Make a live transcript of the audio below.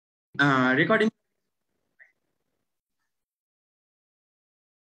recording.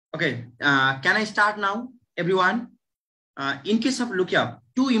 Okay, can I start now, everyone? In case of look here,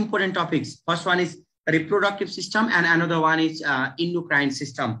 two important topics. First one is reproductive system and another one is endocrine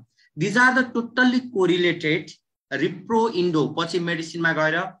system. These are the totally correlated. Repro-indo, पछि मेडिसिनमा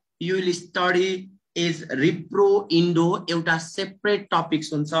गएर you will study is repro-indo, एउटा separate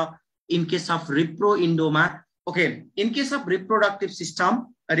topics हुन्छ. In case of repro-indo मा, okay, in case of reproductive system,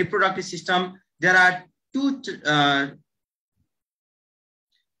 there are two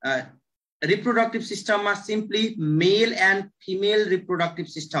reproductive system are simply male and female reproductive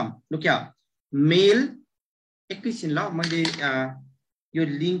system. Look here, male. एकैछिन ल, मैले यो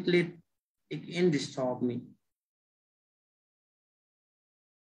लिंकले again disturb me.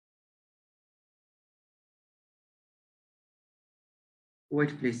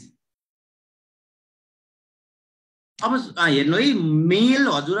 Wait please. अब हेर्नु है, मेल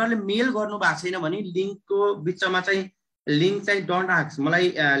हजुरहरुले मेल गर्नु भएको छैन भने लिंकको बिचमा चाहिँ लिंक चाहिँ डोन्ट आस्क,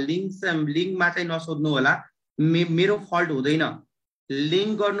 मलाई लिंकमा चाहिँ नसोध्नु होला, मेरो फल्ट हुँदैन।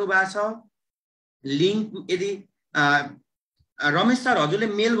 लिंक गर्नु भएको छ, लिंक यदि रमेश सर हजुरले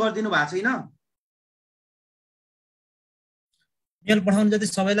मेल गरिदिनु भएको छैन? मेल पठाउनु जति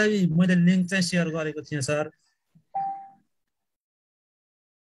सबैलाई मैले लिंक चाहिँ शेयर गरेको थिएँ सर,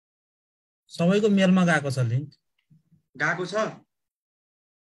 सबैको मेलमा गएको छ, लिंक गएको छ।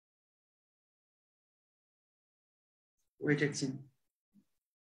 वेट एकछिन,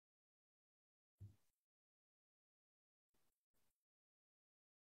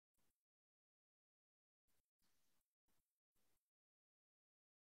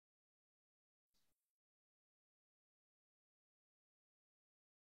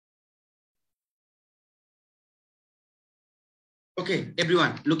 okay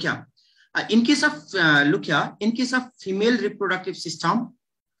everyone, look here. In case of in case of female reproductive system,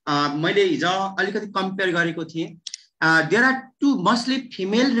 मैले हिजो अलिकति कम्पेयर गरेको थिएँ. There are two mostly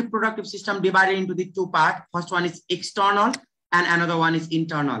female reproductive system divided into the two part. First one is external and another one is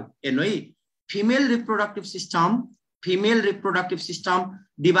internal. हेर्नु है, female reproductive system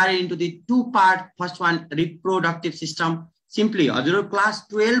divided into the two part. First one reproductive system. Simply हजुरहरु class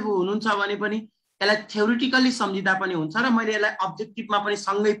 12 हुनुहुन्छ भने पनि यसलाई theoretically सम्झिदा पनि हुन्छ र मैले यसलाई अब्जेक्टिभमा पनि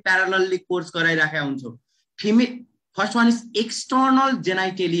सँगै प्यारलली कोर्स गराइराखेको हुन्छु. Female first one is external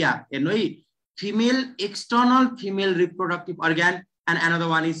genitalia. हेर्नु है, female external female reproductive organ and another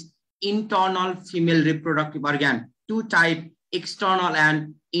one is internal female reproductive organ. Two type, external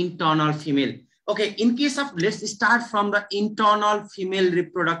and internal female. Okay, in case of, let's start from the internal female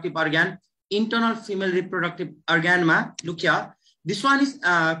reproductive organ. Internal female reproductive organ ma, look here, this one is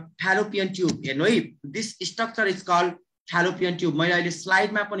fallopian tube. You know, this structure is called fallopian tube. मैले अहिले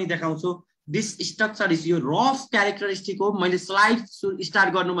स्लाइडमा पनि देखाउँछु. This structure is your rough characteristic हो. मैले slide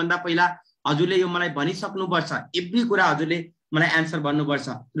start गर्नु भन्दा पहिला हजुरले यो मलाई भनिसक्नु पर्छ, एभ्री कुरा हजुरले मलाई आन्सर भन्नु पर्छ.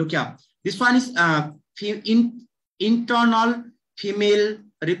 Look here, this one is internal female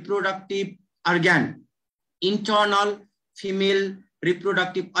reproductive organ. Internal female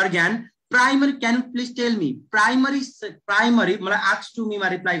reproductive organ. Primary, can you please tell me? Primary, मलाई ask to me मा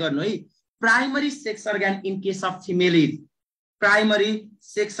reply गर्नु है. Primary sex organ in case of female is, primary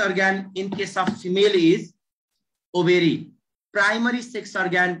sex organ in case of female is ovary. Primary sex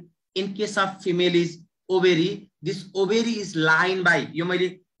organ in case of female is ovary. This ovary is lined by, यो मैले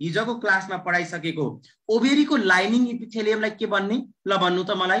हिजोको क्लासमा पढाइसकेको, ovary को lining epithelium लाई के भन्ने, ल भन्नु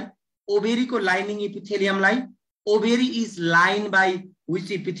त मलाई. Ovary को lining epithelium लाई, ovary is lined by which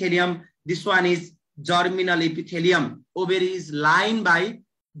epithelium? This one is germinal epithelium. Ovary is lined by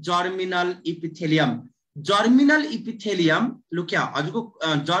germinal epithelium. Germinal epithelium, look here,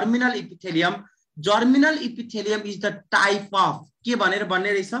 हजुरको germinal epithelium. Germinal epithelium is the type of, के भनेर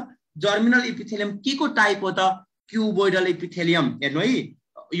भन्ने रहेछ, germinal epithelium के को type हो त? Cuboidal epithelium. हेर्नु है,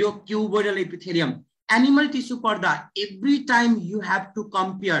 यो क्यूबोइडल epithelium. Animal tissue पढ्दा every time you have to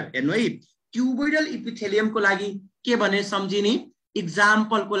compare. हेर्नु है, क्यूबोइडल epithelium को लागि के भनेर सम्झिने,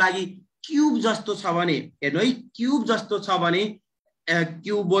 एक्जाम्पल को लागि क्यूब जस्तो छ भने, हेर्नु है, क्यूब जस्तो छ भने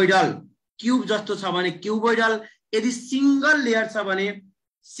क्यूबोइडल, क्यूब जस्तो छ भने क्यूबोइडल. यदि सिंगल लेयर छ भने,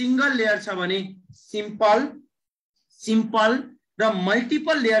 सिंगल लेयर छ भने सिम्पल, सिम्पल र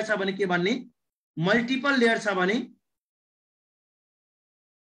मल्टिपल लेयर छ भने के भन्ने, मल्टिपल लेयर छ भने,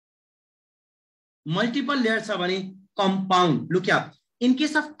 मल्टिपल लेयर छ भने compound. Look here, in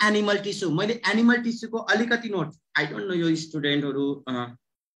case of animal tissue, मैले एनिमल टिश्यू को अलिकति नोट, आई डोन्ट नो यो स्टुडेन्टहरु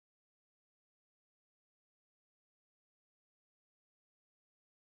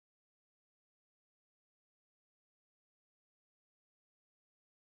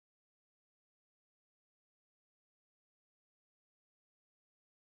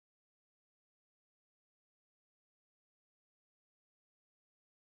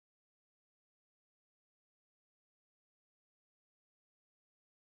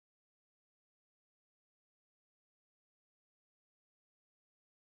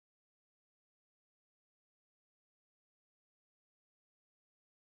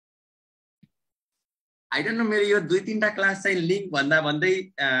आई डोन्ट नो मेरो यो 2-3टा क्लास चाहिँ लिंक भन्दा भन्दै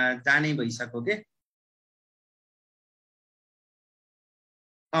जाने भइसक्यो के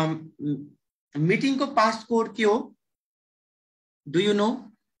मीटिंग को पास्ट कोड के हो डू यू नो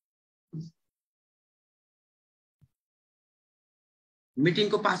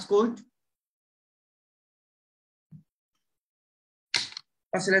मीटिंग को पास्ट कोड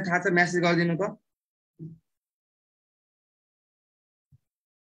कसैलाई थाहा छ मेसेज गरिदिनु त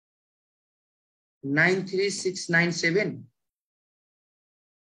 93697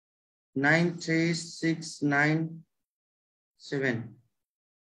 93697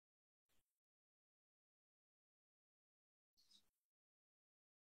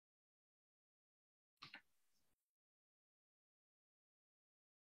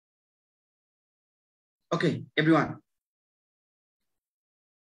 Okay, everyone.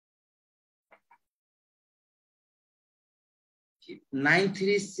 Okay.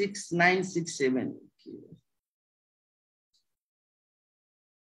 936967.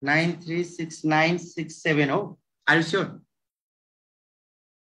 936967. Oh, are you sure?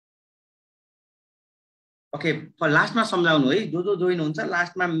 Okay, for last ma सम्झाउनु है जो जोइन हुन्छ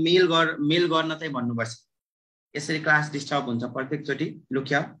लास्ट मा मेल गर्न चाहिँ भन्नुपर्छ यसरी क्लास डिस्टर्ब हुन्छ प्रत्येक चोटी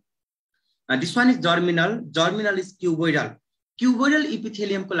लुक्या this one is germinal germinal is cuboidal cuboidal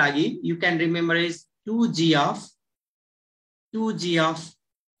epithelium को लागि you can remember is 2G of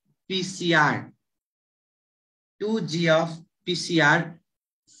PCR 2G of PCR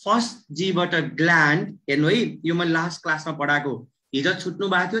first G बाट gland हेर्नु है यो मैले लास्ट क्लासमा पढाएको हिजो छुट्नु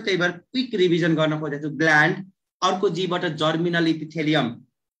भएको थियो त्यही भएर क्विक रिभिजन गर्न खोजेछु ग्ल्यान्ड अर्को जी बाट जर्मिनल इपिथेलियम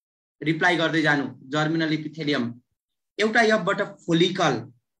रिप्लाई गर्दै जानु जर्मिनल इपिथेलियम एउटा यबाट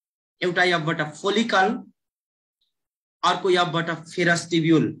फोलिकल अर्को यबाट फेरस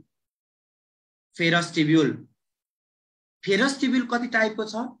ट्युब्युल कति टाइपको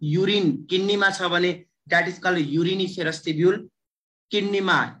छ युरिन किडनीमा छ भने दैट इज कॉल्ड युरिनी फेरस ट्युब्युल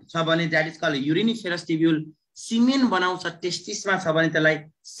किडनीमा छ भने दैट इज कॉल्ड युरिनी फेरस ट्युब्युल सीमेन बनाउँछ टेस्टिसमा छ भने त्यसलाई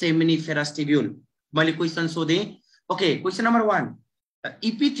सेमिनिफेरस ट्युब्युल मैले क्वेशन सोधे okay question number 1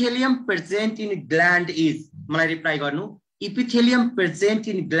 epithelium present in gland is मलाई रिप्लाई गर्नु इपिथेलियम प्रेजेन्ट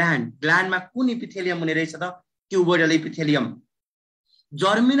इन ग्ल्यान्डमा कुन इपिथेलियम हुने रहेछ त क्युबोइडल epithelium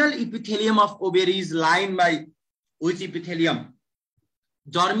germinal epithelium of ovary is line by which epithelium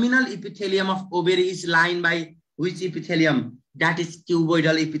germinal epithelium of ovary is line by which epithelium that is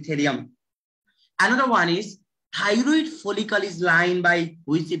क्युबोइडल epithelium another one is thyroid follicle is lined by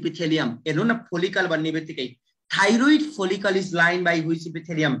which epithelium हेर्नु न follicle भन्ने बित्तिकै thyroid follicle is lined by which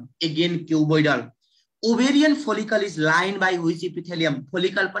epithelium again cuboidal ovarian follicle is lined by which epithelium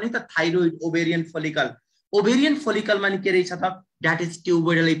follicle पनि त thyroid ovarian follicle मा के रहेछ त that is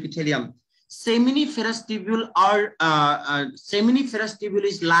cuboidal epithelium seminiferous tubule or seminiferous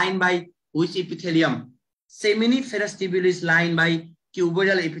tubule is lined by which epithelium seminiferous tubule is lined by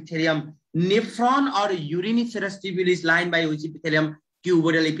cuboidal epithelium nephron or uriniferous tubule is lined by which epithelium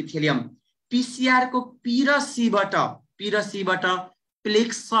cuboidal epithelium PCR को P र C बाट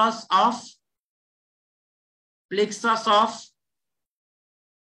plexus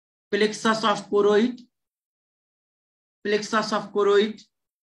of choroid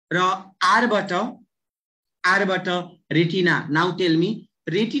र R बाट retina now tell me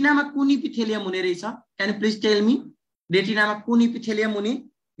retina मा कुन epithelium हुने रहेछ can you please tell me retina मा कुन epithelium हुने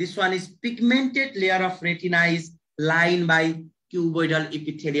This one is pigmented layer of retina is lined by cuboidal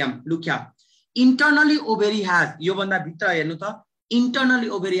epithelium. Look here. Internally ovary has यो भन्दा भित्र हेर्नु त internally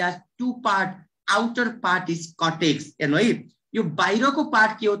ovary has two part. Outer part is cortex. हेर्नु है यो बाहिरको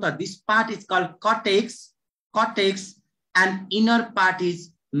पार्ट के हो त this part is called cortex and inner part is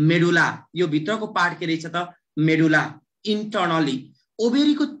medulla. यो भित्रको पार्ट के रहेछ त medulla. Internally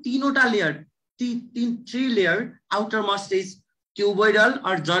ovary को तीनवटा layer three layer outermost is cuboidal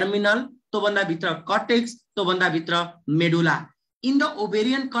or germinal तो बन्दा भित्र cortex तो बन्दा भित्र medulla in the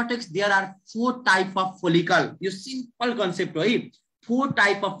ovarian cortex there are 4 type of follicle यो simple concept हो है 4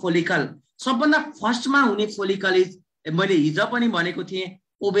 type of follicle सबभन्दा फर्स्ट मा हुने follicle is मैले हिजो पनि भनेको थिए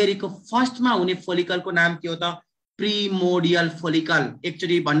ओभरी को फर्स्ट मा हुने follicle को नाम के हो त primordial follicle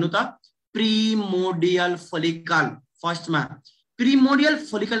एक्चुअली भन्नु त primordial follicle फर्स्ट मा primordial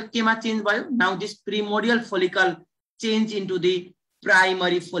follicle केमा चेन्ज भयो now this primordial follicle change into the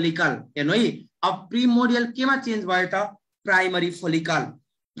primary follicle हेर्नु है अब primordial केमा चेन्ज भयो त primary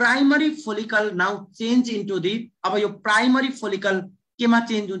follicle now change into the अब यो primary follicle केमा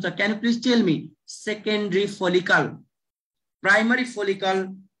चेन्ज हुन्छ can you please tell me secondary follicle primary follicle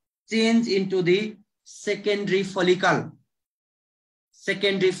change into the secondary follicle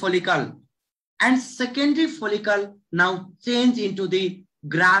and secondary follicle now change into the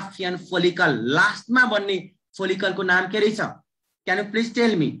Graafian follicle लास्टमा बन्ने फोलिकलको नाम के रहेछ can you please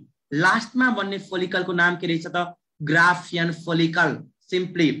tell me लास्टमा बन्ने फोलिकलको नाम के रहेछ त Graafian follicle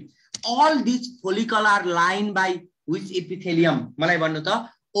simply all these follicle are lined by which epithelium मलाई भन्नु त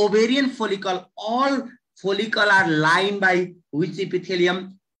ovarian follicle all follicle are lined by which epithelium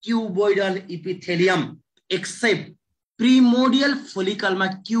cuboidal epithelium except primordial follicle मा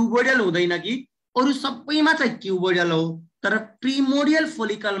cuboidal हुँदैन कि अरु सबैमा चाहिँ cuboidal हो तर primordial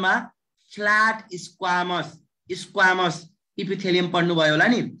follicle मा flat squamous epithelium पढ्नु भयो होला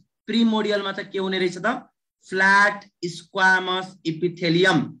नि primordial मा चाहिँ के हुने रहेछ त flat squamous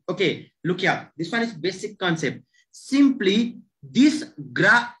epithelium. Okay, look here. This one is basic concept. Simply, this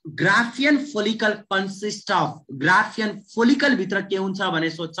graphian follicle consists of graphian follicle भित्र के हुन्छ भने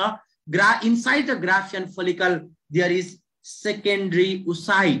सोध्छ inside the graphian follicle there is secondary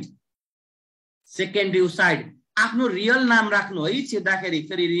oocyte. Secondary oocyte. आफ्नो रियल नाम राख्नु है छिर्दाखेरि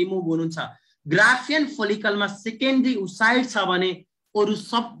फेरि रिमुभ हुनुहुन्छ. ग्राफियन फोलिकल मा सेकेन्डरी oocyte छ भने अरु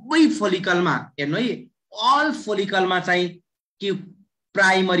सबै फोलिकल मा हेर्नु है all follicle मा चाहिँ के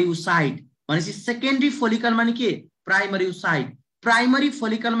प्राइमरी oocyte भनेपछि सेकेन्डरी फोलिकल मा नि के प्राइमरी oocyte प्राइमरी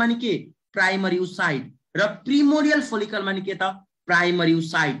फोलिकल मा नि के प्राइमरी oocyte र प्रिमोडियल फोलिकल मा नि के त प्राइमरी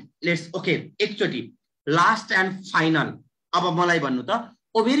oocyte लेट्स ओके एकचोटी लास्ट एन्ड फाइनल अब मलाई भन्नु त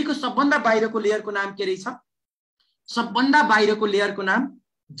ओभेरीको सबभन्दा बाहिरको लेयरको नाम के रहेछ सबभन्दा बाहिरको लेयरको नाम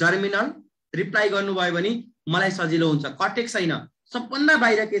जर्मिनल रिप्लाई गर्नुभयो भने मलाई सजिलो हुन्छ कटेक्स छैन सबभन्दा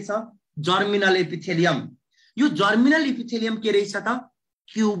बाहिर के छ जर्मिनल एपिथेलियम यो जर्मिनल एपिथेलियम के रहेछ त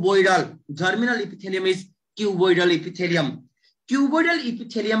क्युबोइडल germinal epithelium is क्युबोइडल epithelium क्युबोइडल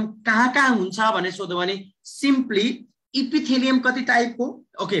epithelium कहाँ हुन्छ भने सोध्यो भने सिम्पली एपिथेलियम कति टाइपको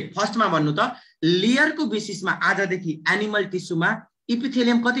ओके फर्स्टमा भन्नु त लेयरको बेसिसमा आजदेखि एनिमल टिस्युमा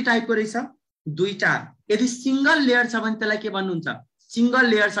एपिथेलियम कति टाइपको रहेछ दुईटा यदि सिंगल लेयर छ भने त्यसलाई के भन्नुहुन्छ सिंगल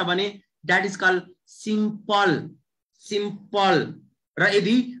लेयर छ भने दैट इज कॉल्ड सिम्पल र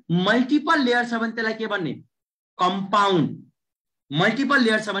यदि मल्टिपल लेयर छ भने त्यसलाई के भन्ने कम्पाउन्ड मल्टिपल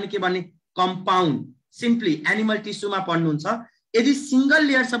लेयर छ भने के भन्ने कम्पाउन्ड सिम्पली एनिमल टिस्युमा पढ्नुहुन्छ यदि सिंगल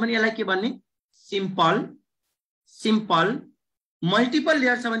लेयर छ भने यसलाई के भन्ने सिम्पल मल्टिपल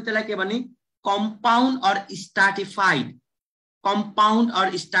लेयर छ भने त्यसलाई के भन्ने कम्पाउन्ड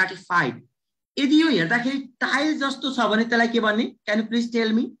अर स्ट्राटिफाइड यदि यो हेर्दाखेरि टाइल जस्तो छ भने त्यसलाई के भन्ने can you please tell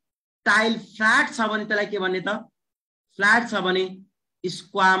me tile flat छ भने त्यसलाई के भन्ने त फ्ल्याट छ भने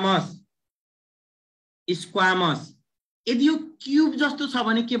स्क्वामस यदि यो क्यूब जस्तो छ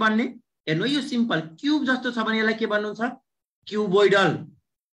भने के भन्ने हेर्नु यो सिम्पल क्यूब जस्तो छ भने यसलाई के भन्नुहुन्छ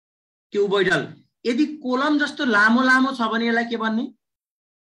क्युबोइडल यदि कोलम जस्तो लामो लामो छ भने यसलाई के भन्ने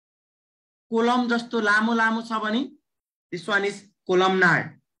कोलम जस्तो लामो लामो छ भने दिस वान इज कोलमनार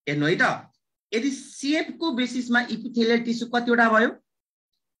हेर्नु है त यदि शेपको बेसिसमा इपिथेलियल टिस्यु कतिवटा भयो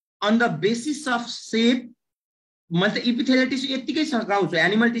on the basis of shape मैले त इपिथेलियल टिस्यु यतिकै सघाउँछु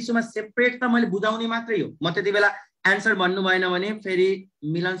एनिमल टिस्युमा सेपरेट त मैले बुझाउने मात्रै हो म त्यति बेला आन्सर भन्नु भएन भने फेरि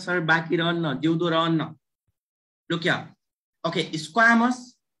मिलन सर बाँकी रहन्न जिउँदो रहन्न लुक या okay squamous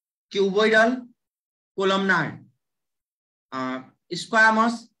क्युबोइडल columnar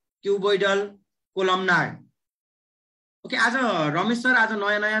squamous क्युबोइडल columnar okay आज रमेश सर आज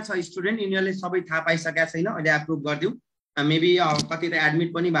नयाँ नयाँ छ स्टुडेन्ट यिनीहरूले सबै थाहा पाइसकेका छैन अहिले एप्रुभ गरिदिउँ मेबी कति त एडमिट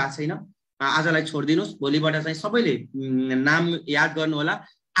पनि भएको छैन आजलाई छोड्दिनुस् भोलिबाट चाहिँ सबैले नाम याद गर्नु होला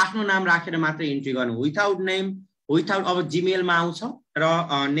आफ्नो नाम राखेर मात्रै इन्ट्री गर्नु विथआउट नेम विथआउट अब जीमेल मा आउँछ र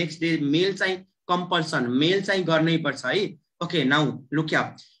नेक्स्ट डे मेल चाहिँ कम्पल्सन मेल चाहिँ गर्नै पर्छ है ओके नाउ लुक या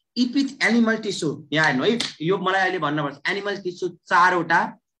एनिमल टिस्यु यहाँ हेर्नु है यो मलाई अहिले भन्नुपर्छ एनिमल टिस्यु चारवटा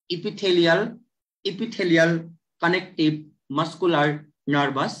इपिथेलियल कनेक्टिभ मस्कुलर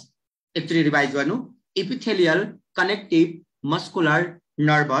नर्भस एकचोटि रिभाइज गर्नु epithelial connective muscular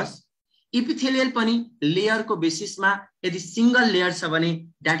nervous epithelial पनि लेयरको बेसिसमा यदि सिंगल लेयर छ भने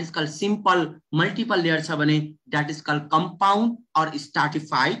that is called simple multiple layer छ भने दैट इज कॉल्ड कंपाउंड और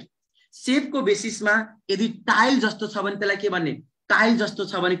स्ट्राटिफाइड शेपको बेसिसमा यदि टाइल जस्तो छ भने त्यसलाई के भन्ने टाइल जस्तो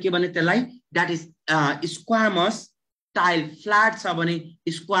छ भने के भन्ने त्यसलाई that is squamous tile flat छ भने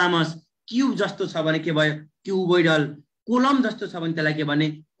स्क्वामस क्यूब जस्तो छ भने के भयो क्युबोइडल कोलम जस्तो छ भने त्यसलाई के भन्ने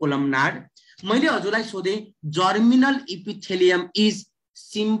कोलमनार मैले हजुरलाई सोधे जर्मिनल इपिथेलियम इज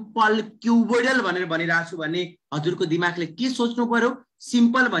सिम्पल क्युबोइडल भनेर भनिरहेको छु भने हजुरको दिमागले के सोच्नु पर्यो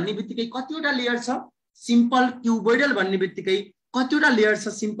सिम्पल भन्ने बित्तिकै कतिवटा लेयर छ सिम्पल क्युबोइडल भन्ने बित्तिकै कतिवटा लेयर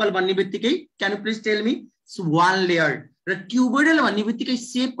छ सिम्पल भन्ने बित्तिकै can you please tell me one layer र क्युबोइडल भन्ने बित्तिकै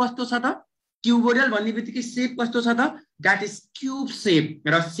शेप कस्तो छ त क्युबोइडल भन्ने बित्तिकै शेप कस्तो छ त दैट इज क्यूब शेप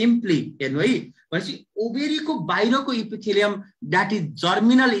र सिम्पली हेर्नु है भनेपछि ओभेरीको बाहिरको epithelium that is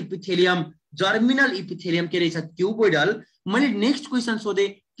germinal epithelium के रहेछ क्युबोइडल मैले नेक्स्ट क्वेसन सोधे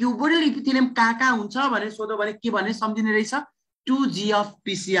क्युबोइडल इपिथेलियम कहाँ हुन्छ भनेर सोध्यो भने के भने सम्झिने रहेछ 2G of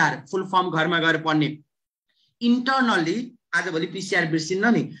PCR full form घरमा गएर पढ्ने इन्टरनली आजभोलि पीसीआर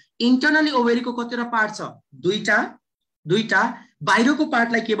बिर्सिन्न नि इन्टरनली ओभेरीको कतिवटा पार्ट छ दुईटा बाहिरको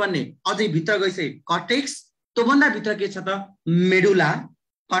पार्टलाई के भन्ने अझै भित्र गइसके कटेक्स त्यो भन्दा भित्र के छ त मेडुला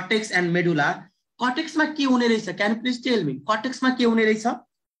कटेक्स एन्ड मेडुला कटेक्समा के हुने रहेछ क्यान प्लिज टेल मी कटेक्समा के हुने रहेछ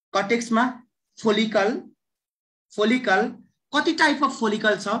कटेक्समा फोलिकल कति टाइप अफ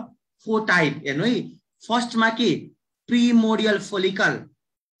फोलिकल छ 4 टाइप हेर्नु है फर्स्टमा के प्रिमोडियल फोलिकल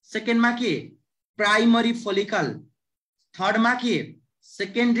सेकेन्डमा के प्राइमरी फोलिकल थर्डमा के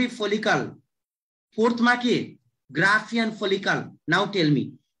सेकेन्डरी फोलिकल फोर्थमा के Graafian follicle now tell me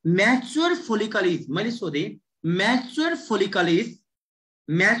mature follicle is मैले सोधे म्याच्योर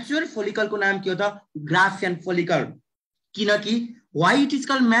फोलिकल को नाम के हो त ग्राफियन फोलिकल किनकि why it is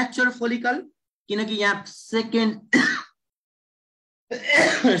called mature follicle किनकि यहाँ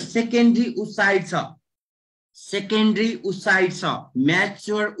सेकेन्डरी उसाइड छ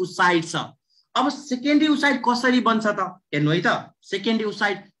म्याच्योर उसाइड छ अब सेकेन्डरी उसाइड कसरी बन्छ त हेर्नु है त सेकेन्डरी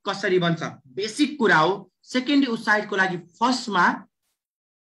उसाइड कसरी बन्छ बेसिक कुरा हो सेकेन्डरी उसाइड को लागि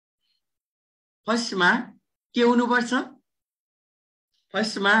फर्स्टमा के हुनुपर्छ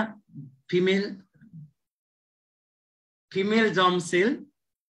फर्स्टमा female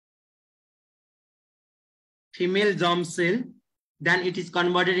germ cell then it is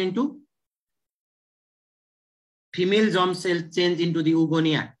converted into female germ cell change into the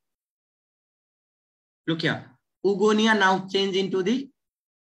oogonia. Look here, oogonia now change into the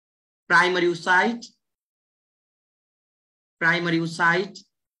primary oocyte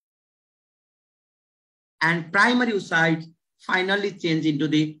and primary oocyte finally change into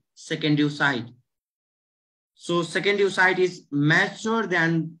the secondary oocyte. So secondary oocyte is mature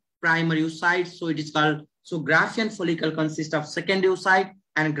than primary oocyte, so it is called, so Graafian follicle consists of secondary oocyte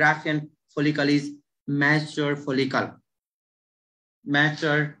and Graafian follicle is mature follicle.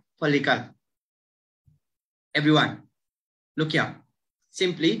 Everyone, look here.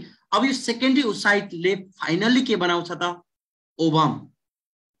 Simply, अब यो secondary oocyte ले finally के बनाउँछ त ovum.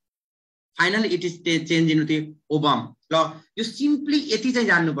 Finally, it is changed into the ovum. ल यो simply यति चाहिँ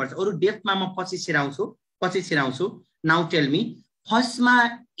जान्नुपर्छ अरु डेप्थमा म पछि छिराउँछु. Now tell me,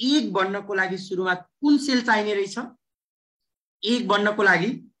 फर्स्टमा एक बन्नको लागि सुरुमा कुन सेल चाहिने रहेछ? एक बन्नको लागि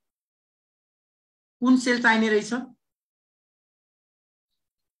कुन सेल चाहिने रहेछ?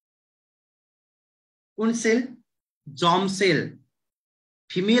 कुन sale? Germ sale.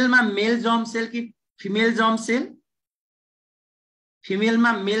 फिमेलमा male germ sale कि female germ sale?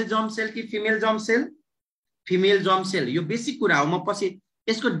 फिमेलमा male germ sale कि female germ sale? Female germ sale. यो बेसिक कुरा हो, म पछि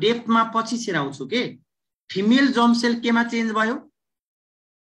यसको डेप्थमा पछि छिराउँछु के. फिमेल जर्म सेल केमा चेन्ज भयो?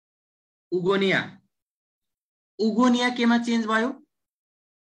 उगोनिया. उगोनिया केमा चेन्ज भयो?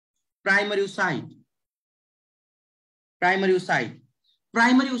 Primary oocyte. प्राइमरी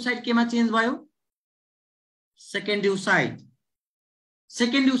oocyte केमा चेन्ज भयो? Secondary oocyte.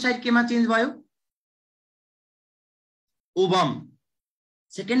 सेकेन्डरी oocyte केमा चेन्ज भयो? ओभम.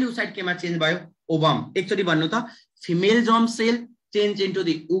 सेकेन्डरी oocyte केमा चेन्ज भयो? ओभम. एकचोटी भन्नु त, female germ sale change into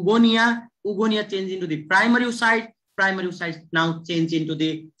the oogonia, oogonia change into the primary oocyte now change into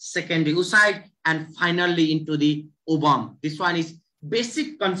the secondary oocyte and finally into the ovum. This one is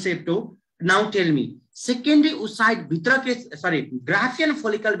basic concept. Now tell me, secondary oocyte भित्र के sorry Graafian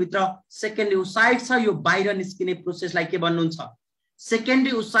follicle भित्र secondary oocyte छ, यो बाहिर निस्किने process लाई के भन्नुहुन्छ?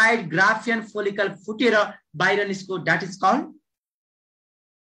 Secondary oocyte Graafian follicle फुटेर बाहिर निस्को, that is called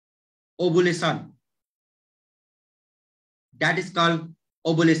ovulation. That is called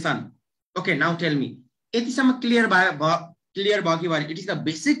ovulation. Okay, now tell me, यतिसम्म क्लियर भयो कि भएन? It is the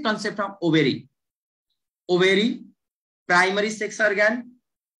basic concept of ovary. Ovary, primary sex organ,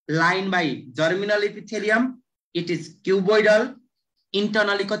 lined by germinal epithelium. It is cuboidal.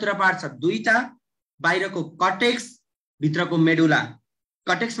 Internally कतिवटा part छ? दुईटा. बाहिरको कटेक्स, भित्रको medulla.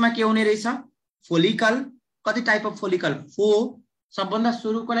 कटेक्समा के हुने रहेछ? फोलिकल. कति टाइप अफ फोलिकल? 4. सबभन्दा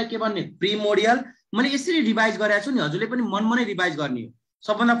सुरुकोलाई के भन्ने? प्रिमोडियल. मैले यसरी रिभाइज गरेको छु नि, हजुरले पनि मनमनै रिभाइज गर्ने हो.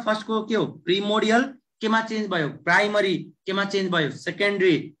 सबभन्दा फर्स्टको के हो? प्रिमोडियल. केमा चेन्ज भयो? प्राइमरी. केमा चेन्ज भयो?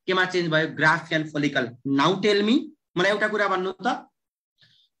 सेकेन्डरी. केमा चेन्ज भयो? Graafian follicle. Now tell me, मलाई एउटा कुरा भन्नु त,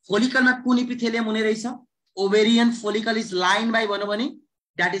 फोलिकलमा कुन इपिथेलियम हुने रहेछ? Ovarian follicle is line by भन्नु भने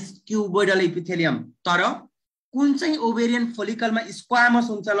दैट इज क्युबोइडल इपिथेलियम. तर कुन चाहिँ ओभेरियन फोलिकलमा स्क्वामस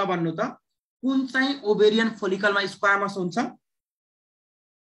हुन्छ ल भन्नु त? कुन चाहिँ ओभेरियन फोलिकलमा स्क्वामस हुन्छ?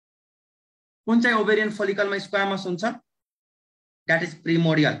 कुन चाहिँ ओभेरियन फोलिकलमा स्क्वामस हुन्छ? That is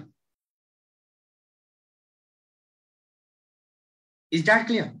primordial. Is that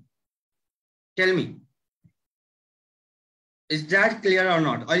clear? Tell me. Is that clear or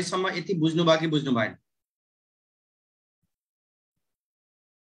not? अहिलेसम्म यति बुझ्नु भयो कि बुझ्नु भएन?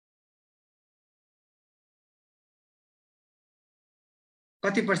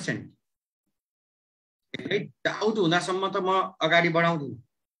 कति %? डाउट हुँदासम्म त म अगाडि बढाउँदिन।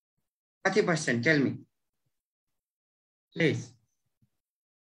 कति %? Tell me please.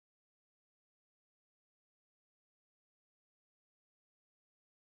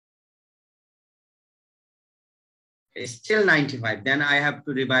 Still 95. Then I have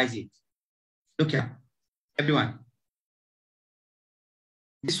to revise it. Look here, everyone.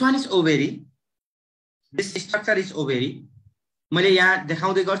 This one is ovary. This structure is ovary. मैले यहाँ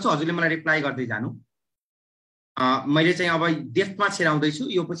देखाउँदै गर्छु, हजुरले मलाई रिप्लाई गर्दै जानु। मैले चाहिँ अब डेप्थमा छिराउँदै छु,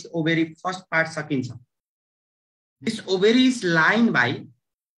 यो पछि ओभेरी फर्स्ट पार्ट सकिन्छ। This ovary is lined by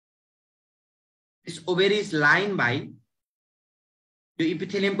यो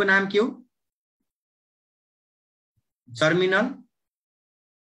इपिथेलियमको नाम के हो? Germinal.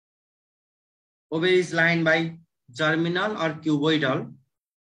 Ovary is lined by germinal or cuboidal.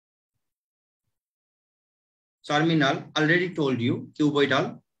 Germinal, already told you,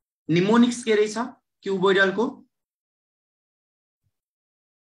 cuboidal. Mnemonics के रहेछ cuboidal को?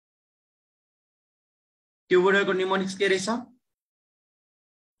 Cuboidal को mnemonics के रहेछ?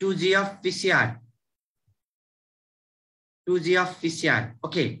 2G of PCR. 2G of PCR.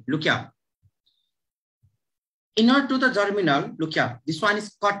 Okay, look here. Inner to the germinal, look here. This one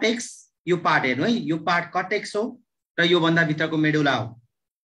is cortex. यो part हेर्नु है, यो पार्ट cortex हो र यो भन्दा भित्रको मेडुला हो।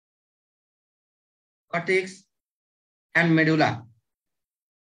 Cortex and medulla.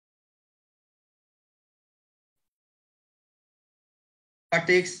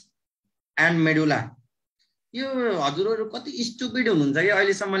 Cortex and medulla. यो हजुरहरु कति स्टुपिड हुनुहुन्छ कि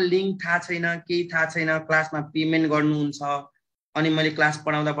अहिलेसम्म लिंक थाहा छैन, केही थाहा छैन, क्लासमा पेमेन्ट गर्नुहुन्छ, अनि मैले क्लास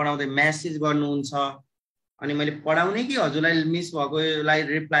पढाउँदा पढाउँदै मेसेज गर्नुहुन्छ, अनि मैले पढाउने कि हजुरलाई मिस भएकोलाई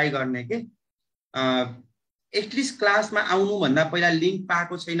रिप्लाई गर्ने के। एटलिस्ट क्लासमा आउनु भन्दा पहिला लिंक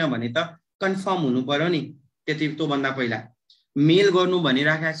पाएको छैन भने त कन्फर्म हुनु पर्यो नि। त्यति तो भन्दा पहिला मेल गर्नु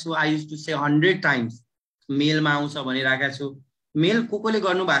भनिराखेको छु। I use to say 100 times मेलमा आउँछ भनिराखेको छु। मेल कोले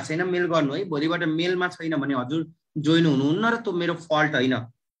गर्नु भएको छैन मेल गर्नु है। भोलिबाट मेलमा छैन भने हजुर जोइन हुनुहुन्न र त्यो मेरो फल्ट हैन,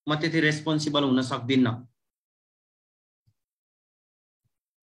 म त्यति रेस्पोन्सिबल हुन सक्दिन्न।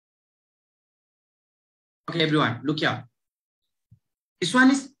 Okay everyone, look here. This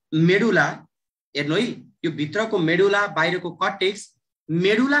one is medulla. हेर्नु है, यो भित्रको मेडुला बाहिरको cortex.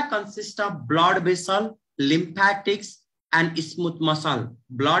 Medulla consists of blood vessel, lymphatics and smooth muscle.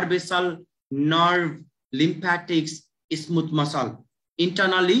 Blood vessel, nerve, lymphatics, smooth muscle.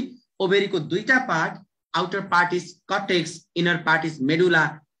 Internally, ovary को दुईटा part. Outer part is cortex, inner part is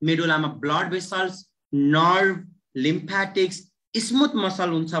medulla. Medulla मा blood vessels, nerve, lymphatics, smooth muscle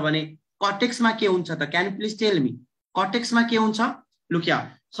हुन्छ भने cortex मा के हुन्छ त? Can you please tell me? Cortex मा के हुन्छ? Look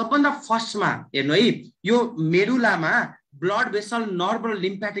here. सबभन्दा फर्स्ट मा हेर्नु है, यो मेडुलामा ब्लड भेसल, नर्भ र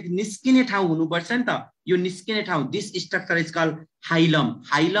लिम्फेटिक निस्किने ठाउँ हुनुपर्छ नि त। यो निस्किने ठाउँ, this structure is called hilum.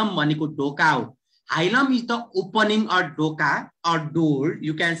 Hilum भनेको ढोका हो। Hilum is the opening or ढोका or door,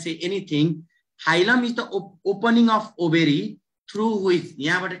 you can say anything. Hilum is the opening of ओभेरी through which,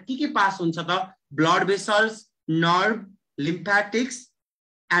 यहाँबाट के पास हुन्छ त? Blood vessels, nerve, lymphatics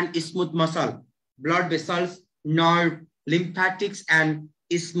and smooth muscle. Blood vessels, nerve, lymphatics and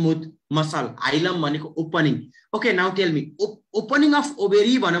smooth muscle. Hilum भनेको opening. Okay, now tell me, opening of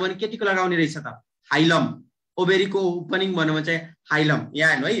ओभेरी भन्यो भने केटीको लगाउने रहेछ त? हाइलम। ओभेरी को ओपनिङ भन्यो भने चाहिँ हाइलम।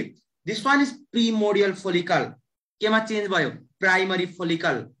 यहाँ हेर्नु है, this one is primordial follicle. केमा चेन्ज भयो? Primary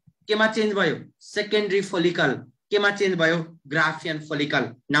follicle. केमा चेन्ज भयो? Secondary follicle. केमा चेन्ज भयो? Graafian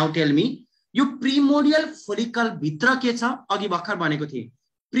follicle. Now tell me, यो प्रिमोडियल फोलिकल भित्र के छ? अघि भर्खर भनेको थिए,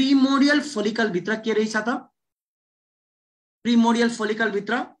 प्रिमोडियल फोलिकल भित्र के रहेछ त? प्रिमोडियल फोलिकल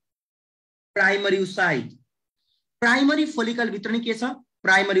भित्र प्राइमरी ओसाइट। प्राइमरी फोलिकल भित्र नि के छ?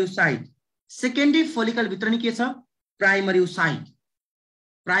 Primary oocyte. सेकेन्डरी फोलिकल भित्र नि के छ? Primary oocyte.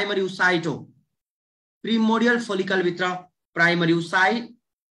 प्राइमरी ओसाइट हो। प्रिमोडियल फोलिकल भित्र प्राइमरी ओसाइट।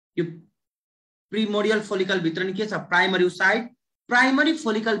 यो प्रिमोडियल फोलिकल भित्र नि के छ? Primary oocyte. प्राइमरी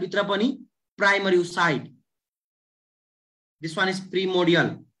फोलिकल भित्र पनि primary oocyte. This one is primordial.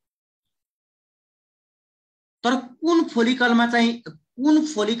 तर कुन फोलिकलमा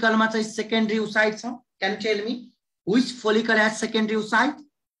चाहिँ सेकेन्डरी ओसाइट छ? Can you tell me which follicle has secondary oocyte?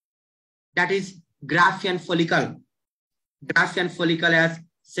 That is Graafian follicle. Graafian follicle has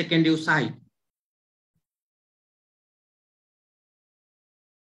secondary oocyte.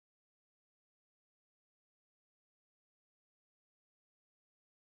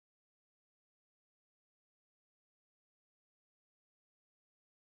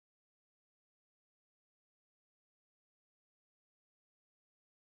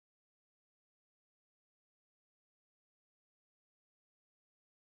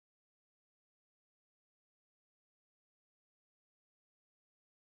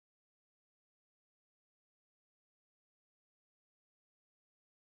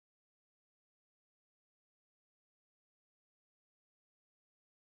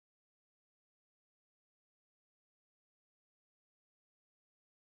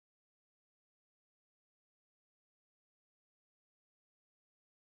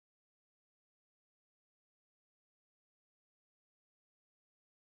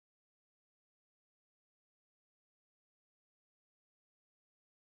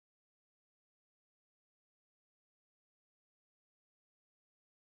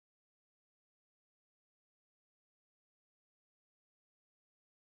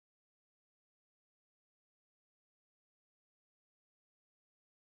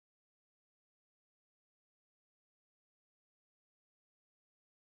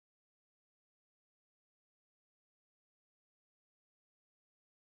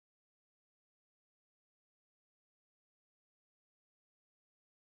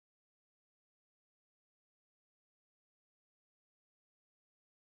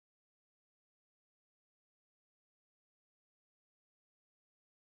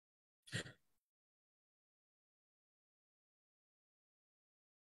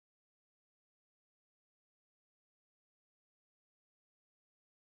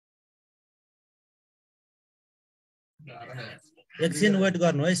 एकछिन वेट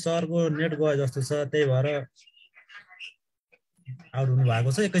गर्नु है, सरको नेट गयो जस्तो छ, त्यही भएर आउट हुनु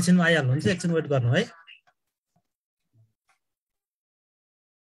भएको छ। एकैछिनमा आइहाल्नुहुन्छ, एकछिन वेट गर्नु है।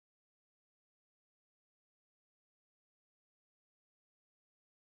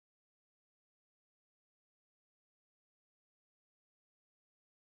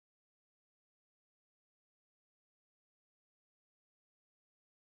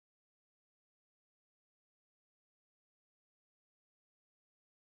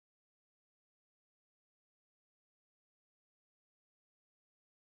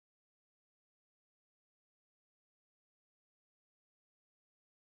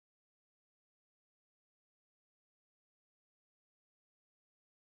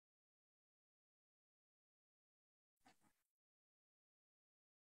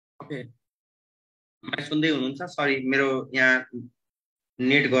 ओके, मलाई सुन्दै हुनुहुन्छ? सरी, मेरो यहाँ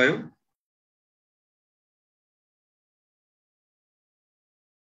नेट गयो।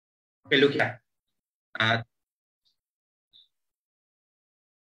 Okay, look here.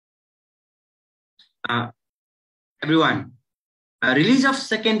 Everyone, release of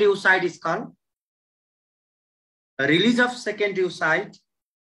secondary oocyte is called release of secondary oocyte,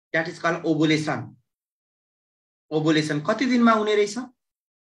 that is called ovulation. Ovulation कति दिनमा हुने रहेछ?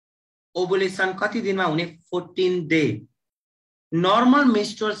 Ovulation कति दिनमा हुने? 14 day. Normal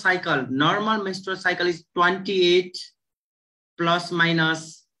menstrual cycle is 28 plus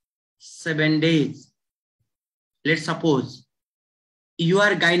minus 7 days. Let's suppose you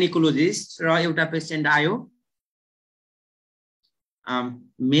are gynecologist र एउटा patient आयो,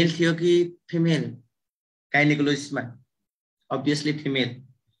 मेल थियो कि फिमेल? गाइनेकोलोजिस्टमा अब्भियसली फिमेल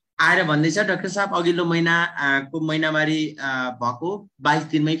आएर भन्दैछ, डाक्टर साहब अघिल्लो महिनाको महिनावारी भएको 22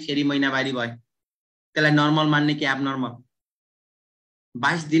 दिनमै फेरि महिनावारी भयो, त्यसलाई नर्मल मान्ने कि एबनर्मल?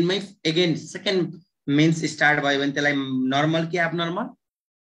 22 दिनमै अगेन सेकेन्ड मेन्स स्टार्ट भयो भने त्यसलाई नर्मल कि abnormal?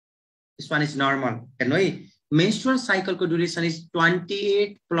 This one is normal. हेर्नु है, menstrual cycle को duration is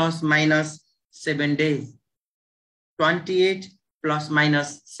 28 plus minus 7 days. 28 plus minus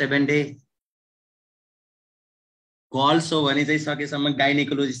 7 days. Girls हो भने चाहिँ सकेसम्म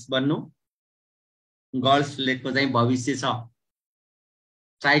गाइनेकोलोजिस्ट बन्नु, गर्ल्स लेको चाहिँ भविष्य छ,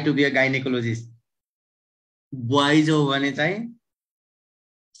 try to be a gynaecologist. Boys हो भने चाहिँ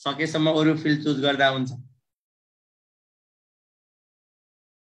सकेसम्म अरु फिल्ड चुज गर्दा हुन्छ।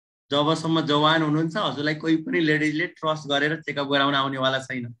 जबसम्म जवान हुनुहुन्छ हजुरलाई कोही पनि लेडिजले ट्रस्ट गरेर चेकअप गराउन आउनेवाला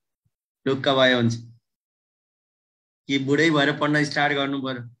छैन, ढुक्क भयो हुन्छ कि बुढै भएर पढ्न स्टार्ट गर्नु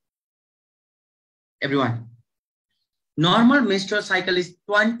पर्यो। Everyone, normal menstrual cycle is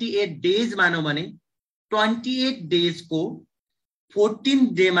 28 days मानौ भने 28 डेज को 14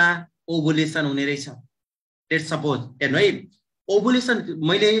 डे मा ओभुलेसन हुने रहेछ। लेट्स सपोज, हेर्नु है, ओभुलेसन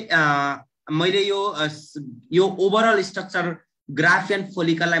मैले यो ओभरअल स्ट्रक्चर ग्राफियन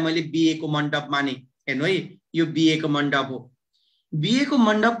फोलिकललाई मैले बीए को मण्डप माने। हेर्नु है, यो बीए को मण्डप हो। बीए को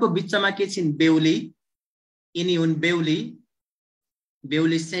मण्डपको बिचमा के छिन्? बेउली। यिनी हुन् बेउली।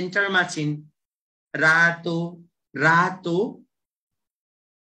 बेउली सेन्टरमा छिन्, रातो रातो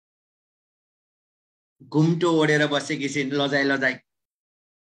घुम्टो ओढेर बसेकी छिन्, लजाई लजाई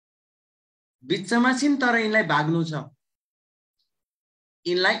बिचमा छिन्। तर यिनलाई भाग्नु छ,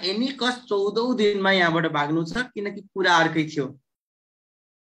 यिनलाई एनी कस 14औं दिनमा यहाँबाट भाग्नु छ, किनकि कुरा अर्कै थियो।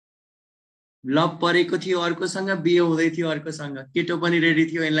 लभ परेको थियो अर्कोसँग, बिहे हुँदै थियो अर्कोसँग, केटो पनि रेडी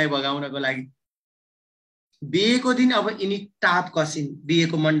थियो यिनलाई भगाउनको लागि। बिहेको दिन अब यिनी टाप कसिन्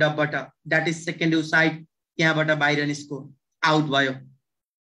बिहेको मण्डपबाट, द्याट इज सेकेन्ड ओसाइट, त्यहाँबाट बाहिर निस्को, आउट भयो।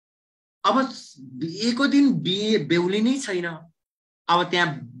 अब बिहेको दिन बिहे बेउली नै छैन, अब त्यहाँ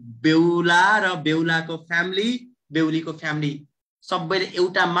बेउला र बेउलाको फ्यामिली, बेउलीको फ्यामिली सबैले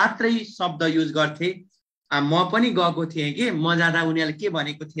एउटा मात्रै शब्द युज गर्थे। म पनि गएको थिएँ कि, म जाँदा उनीहरूले के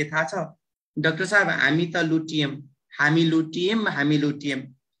भनेको थिए थाहा छ? डाक्टर साहब हामी त लुटियम, हामी लुटियम, हामी लुटियम।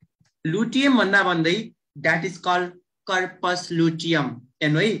 लुटियम भन्दा भन्दै that is called corpus luteum.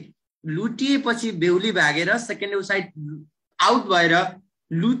 हेर्नु है, लुटिएपछि बेउली भागेर सेकेन्ड ओसाइट आउट भएर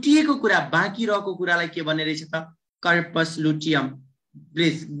लुटिएको कुरा, बाँकी रहेको कुरालाई के भन्ने रहेछ त? Corpus luteum.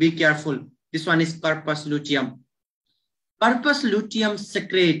 Please be careful, this one is corpus luteum. Corpus luteum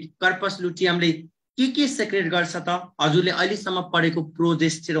secret, corpus लुटियमले के सेक्रेट गर्छ त? हजुरले अहिलेसम्म पढेको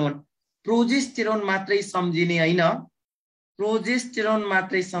प्रोजेस्टेरोन, प्रोजेस्टेरोन मात्रै सम्झिने हैन, प्रोजेस्टेरोन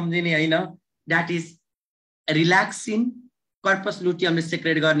मात्रै सम्झिने हैन, द्याट इज रिल्याक्सिन। कर्पस लुटियमले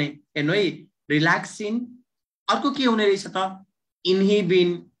सेक्रेट गर्ने। हेर्नु है, रिल्याक्सिन। अर्को के हुने रहेछ त? इन्हिबिन,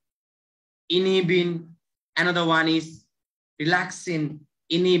 इन्हिबिन। another one is relaxin,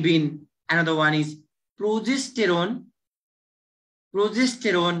 inhibin, another one is progesterone,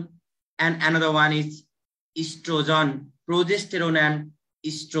 progesterone, and another one is estrogen, progesterone and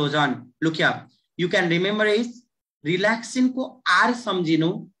estrogen. Look here, you can remember is relaxin को R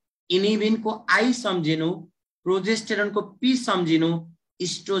सम्झिनु, inhibin को I सम्झिनु, progesterone को P सम्झिनु,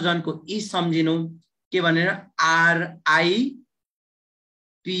 estrogen को E सम्झिनु, के भनेर RIPE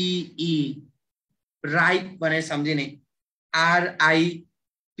ripe भनेर सम्झिने, RIPE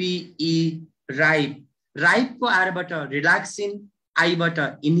ripe, ripe को R बाट relaxin, I बाट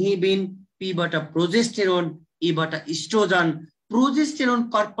इन्हिबिन, P बाट प्रोजेस्टेरोन, E बाट एस्ट्रोजन. प्रोजेस्टेरोन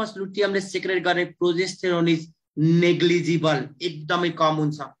कर्पस लुटियमले सेक्रेट गर्ने प्रोजेस्टेरोन इज नेग्लिजिबल, एकदमै कम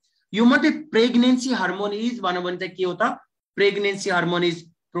हुन्छ. यो मध्ये प्रेग्नेन्सी हार्मोन इज भन्नु भने त के हो त? Pregnancy hormone is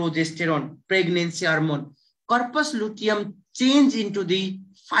progesterone. Pregnancy hormone corpus luteum change into the,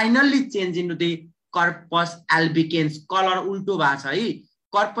 finally change into the corpus एल्बिकेन्स. Colour उल्टो भएको छ है.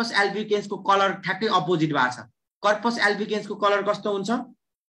 कर्पस एल्बिकेन्स को कलर ठ्याक्कै अपोजिट भएको छ. कर्पस एल्बिकेन्स को कलर कस्तो हुन्छ?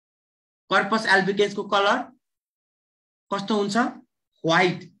 कर्पस एल्बिकेन्स को कलर कस्तो हुन्छ?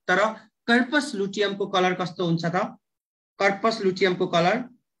 व्हाइट. तर कर्पस लुटियम को कलर कस्तो हुन्छ त? कर्पस लुटियम को colour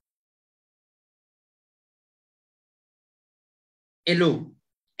yellow.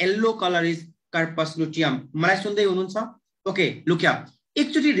 Yellow colour is corpus luteum. मलाई सुन्दै हुनुहुन्छ? ओके, लुक हियर,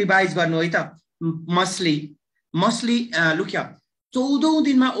 एकचोटी रिभाइज गर्नु है त. मस्ली लुक हियर, 14औं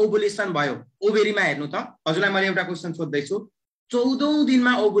दिनमा ओभुलेसन भयो. ओभेरीमा हेर्नु त. हजुरलाई मैले एउटा क्वेशन सोध्दै छु. 14औं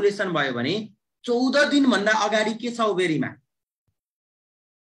दिनमा ओभुलेसन भयो भने 14 दिन भन्दा अगाडि के छ ओभेरीमा?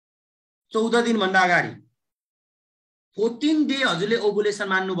 14 दिन भन्दा अगाडि 14 डे हजुरले ओभुलेसन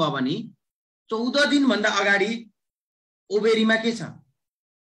मान्नु भयो भने 14 दिन भन्दा अगाडि ओभेरीमा के छ?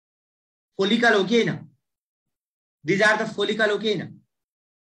 फोलिकल हो कि हैन? दिज आर द फोलिकल हो कि हैन?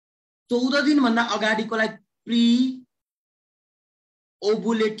 14 दिन भन्दा अगाडिकोलाई प्री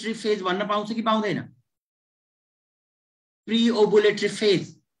ओभुलेटरी फेज भन्न पाउँछ कि पाउँदैन? Pre ओभुलेटरी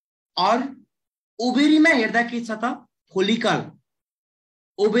phase. और ओभेरीमा हेर्दा के छ त? फोलिकल.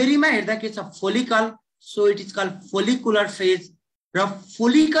 ओभेरीमा हेर्दा के छ? Follicle. So it is called follicular phase. र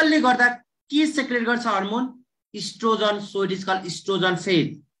फोलिकलले गर्दा के सेक्रेट गर्छ hormone? Oestrogen. So it is called oestrogen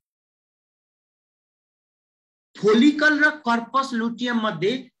phase. Follicle र कर्पस लुटियम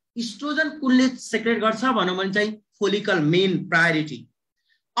मध्ये एस्ट्रोजन कुनले सेक्रेट गर्छ भनौं भने चाहिँ फोलिकल मेन प्रायोरिटी.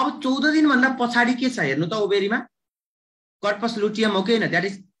 अब 14 दिन भन्दा पछाडी के छ हेर्नु त ओभेरीमा? कर्पस लुटियम हो कि हैन? That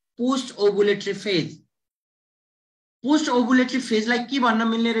is post ओभुलेटरी phase. Post ओभुलेटरी फेजलाई के भन्न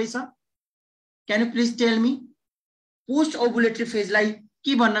मिल्ने रहेछ? Can you please tell me? Post ओभुलेटरी फेजलाई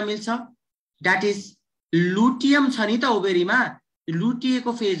के भन्न मिल्छ? दैट इज लुटियम छ नि त ओभेरीमा,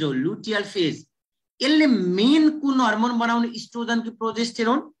 लुटिएको फेज हो, लुटियल फेज. यसले मेन कुन हार्मोन बनाउने? एस्ट्रोजन कि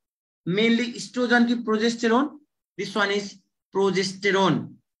प्रोजेस्टेरोन? मेनली एस्ट्रोजन कि progesterone? This one is progesterone.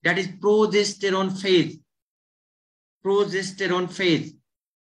 That is progesterone phase. Progesterone phase.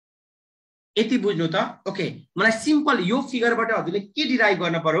 यति बुझ्नु त? ओके, मलाई सिम्पल यो फिगरबाट हजुरले के डिराइभ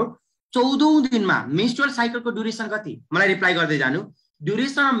गर्न पर्यो? 14औं दिनमा मेन्स्ट्रुअल साइकलको ड्युरेसन कति? मलाई रिप्लाई गर्दै जानु.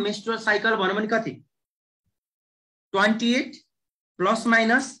 ड्युरेसन अफ मेन्स्ट्रुअल साइकल भन्नु भने कति? 28 प्लस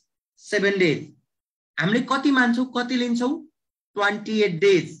माइनस 7 डेज. हामीले कति मान्छौं, कति लिन्छौं? 28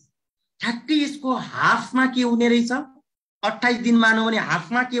 डेज. ठ्याक्कै यसको हाफमा के हुने रहेछ? 28 दिन मानौ भने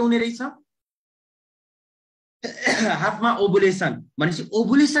हाफमा के हुने रहेछ? हाफमा ओभुलेसन. भनेपछि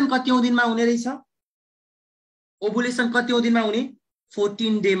ओभुलेसन कतिऔं दिनमा हुने रहेछ? ओभुलेसन कतिऔं दिनमा हुने?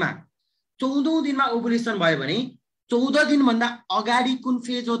 14 डेमा. 14औं दिनमा ओभुलेसन भयो भने 14 दिन भन्दा अगाडि कुन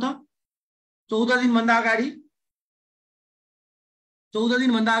फेज हो त? 14 दिन भन्दा अगाडि 14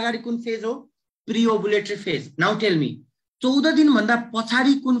 दिन भन्दा अगाडि कुन फेज हो? Pre ओभुलेटरी phase. Now tell me, 14 दिन भन्दा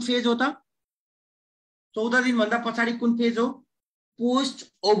पछाडी कुन फेज हो त? 14 दिन भन्दा पछाडी कुन फेज हो? Post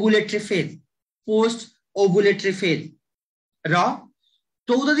ओभुलेटरी phase. Post ओभुलेटरी phase. र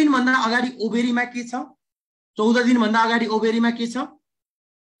 14 दिन भन्दा अगाडि ओभेरीमा के छ? 14 दिन भन्दा अगाडि ओभेरीमा के छ?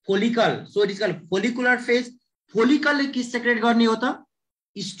 Follicle. So it is called follicular phase. फोलिकलले के सेक्रेट गर्ने हो त?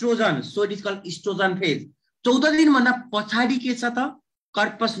 Oestrogen. So it is called oestrogen phase. 14 दिन भन्दा पछाडी के छ त?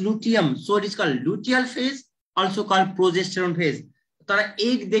 Corpus luteum. So it is called luteal phase, also called progesterone phase. तर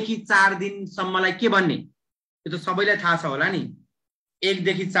 1 देखि 4 दिन सम्मलाई के भन्ने? यो त सबैलाई थाहा छ होला नि. 1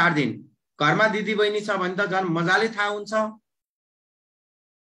 देखि 4 दिन. घरमा दिदी बहिनी छ भने त झन् मजाले थाहा हुन्छ.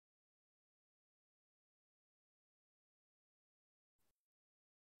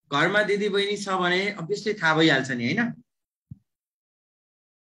 घरमा दिदी बहिनी छ भने अभियसली थाहा भइहाल्छ नि, हैन?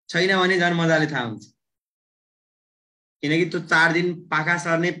 छैन भने झन् मजाले थाहा हुन्छ. किनकि त्यो 4 दिन पाखा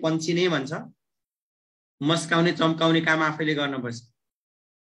सर्ने पन्छी नै भन्छ. मस्काउने चम्काउने काम आफैले गर्नुपर्छ.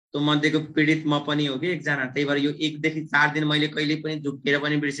 त्यो मध्येको पीडित म पनि हो कि एकजना. त्यही भएर यो 1 देखि 4 दिन मैले कहिले पनि झुक्केर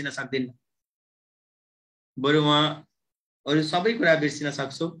पनि बिर्सिन सक्दिनँ. बरु म अरु सबै कुरा बिर्सिन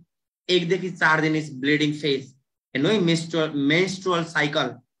सक्छु, 1 देखि 4 दिन इज ब्लिडिङ फेज हेर्नु है menstrual cycle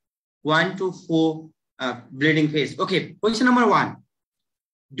 1 to 4 bleeding phase okay question number 1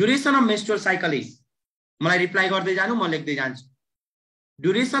 duration of menstrual cycle is मलाई रिप्लाई गर्दै जानु म लेख्दै जान्छु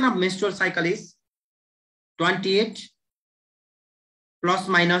duration of menstrual cycle is 28 plus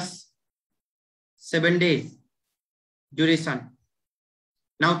minus 7 days duration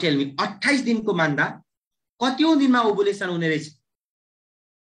now tell me 28 दिन को मान्दा कतिऔं दिनमा ओभुलेसन हुने रहेछ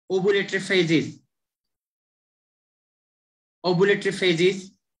ovulatory phase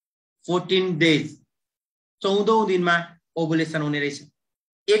is 14 days 14औं दिनमा ओभुलेसन हुने रहेछ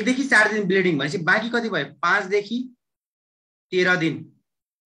 1 देखि 4 दिन ब्लिडिङ भनेपछि बाँकी कति भयो 5 देखि 13 दिन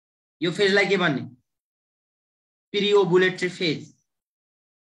यो फेजलाई के भन्ने प्री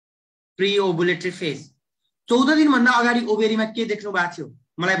ओभुलेटरी फेज 14 दिन भन्दा अगाडि ओभेरीमा के देख्नु भएको थियो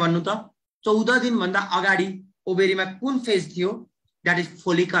मलाई भन्नु त 14 दिन भन्दा अगाडि ओभेरीमा कुन फेज थियो that is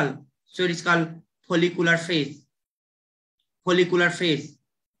follicle so it is called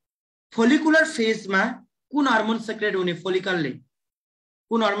follicular phase मा कुन हार्मोन सेक्रेट हुने फोलिकलले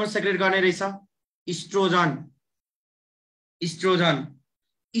कुन हार्मोन सेक्रेट गर्ने रहेछ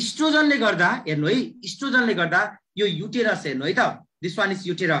इस्ट्रोजनले गर्दा हेर्नु है इस्ट्रोजनले गर्दा यो युटेरस हेर्नु है त दिस वान इज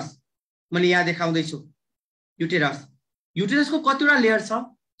युटेरस मैले यहाँ देखाउँदै छु युटेरसको कतिवटा लेयर छ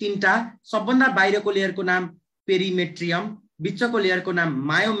 3टा सबभन्दा बाहिरको लेयरको नाम पेरिमेट्रियम बिचको लेयरको नाम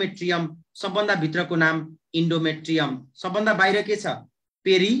मायोमेट्रियम सबभन्दा भित्रको नाम इन्डोमेट्रियम सबभन्दा बाहिर के छ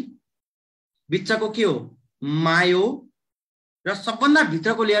पेरी बिचको के हो मायो र सबभन्दा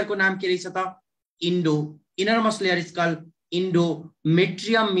भित्रको लेयरको नाम के रहेछ त Indo इनरमस layer is called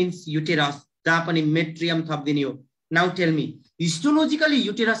इन्डोमेट्रियम means uterus जहाँ पनि मेट्रियम थप्दिने हो now tell me हिस्टोलोजिकली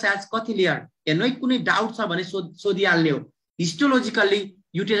uterus has कति लेयर हेर्नु है कुनै डाउट छ भने सोधिहाल्ने हो हिस्टोलोजिकली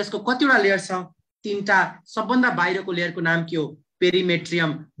युटेरसको कतिवटा लेयर छ 3टा सबभन्दा बाहिरको लेयरको नाम के हो पेरिमेट्रियम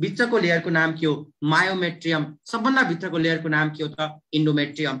बिचको लेयरको नाम के हो मायोमेट्रियम सबभन्दा भित्रको लेयरको नाम के हो त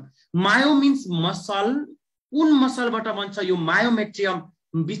इन्डोमेट्रियम मायो मीन्स मसल कुन मसलबाट बन्छ यो मायोमेट्रियम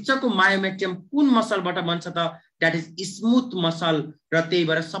बिचको मायोमेट्रियम कुन मसलबाट बन्छ त दैट इज स्मूथ मसल र त्यही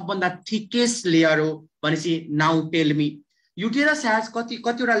भएर सबभन्दा थिकेस्ट लेयर हो भनेपछि now tell me uterus has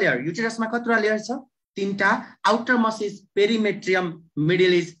कतिवटा लेयर युटेरसमा कतिवटा लेयर छ 3टा outer must is पेरिमेट्रियम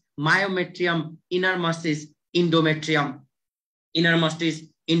middle is myometrium inner must is इन्डोमेट्रियम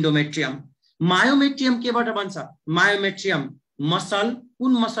myometrium केबाट बन्छ मायोमेट्रियम मसल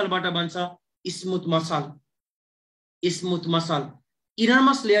कुन मसलबाट बन्छ smooth muscle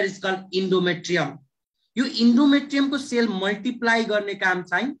इनरमस layer is called इन्डोमेट्रियम यो इन्डोमेट्रियम को सेल मल्टिप्लाई गर्ने काम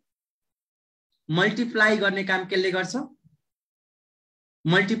चाहिँ केले गर्छ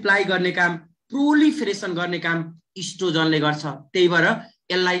मल्टिप्लाई गर्ने काम प्रोलिफरेसन गर्ने काम इस्ट्रोजनले गर्छ त्यही भएर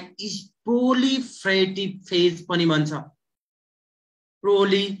यसलाई प्रोलिफरेटिभ फेज पनि भन्छ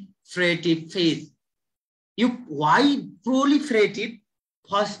प्रोलिफरेटिभ फेज यो व्हाई प्रोलिफरेटिभ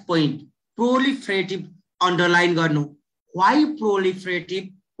फर्स्ट पोइन्ट प्रोलिफरेटिभ अंडरलाइन गर्नु why प्रोलिफरेटिभ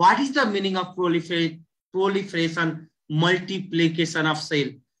what is the meaning of proliferation multiplication of sale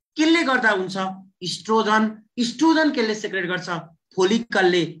केले गर्दा हुन्छ इस्ट्रोजन केले सेक्रेट गर्छ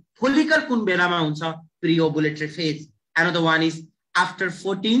फोलिकल कुन बेलामा हुन्छ pre ओभुलेटरी phase another one is after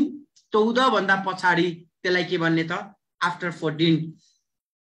 14 भन्दा पछाडी त्यसलाई के भन्ने त after 14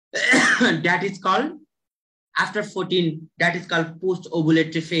 that is called after 14 that is called post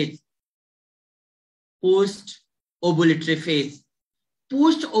ओभुलेटरी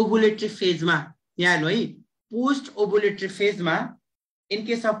phase मा यहाँ हेर्नु है पोस्ट ओभुलेटरी फेज मा in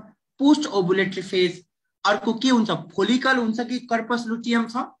case of post ओभुलेटरी phase अर्को के हुन्छ फोलिकल हुन्छ कि कर्पस लुटियम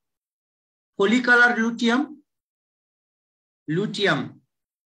छ फोलिकल और luteum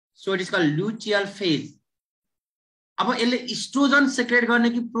so it is called luteal phase अब यसले इस्ट्रोजन सेक्रेट गर्ने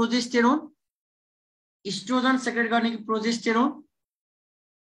कि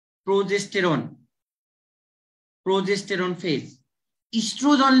प्रोजेस्टेरोन फेज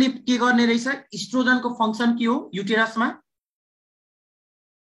इस्ट्रोजनले के गर्ने रहेछ इस्ट्रोजनको फंक्सन के हो युटेरसमा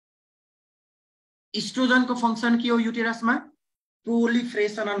इस्ट्रोजनको फंक्सन के हो युटेरसमा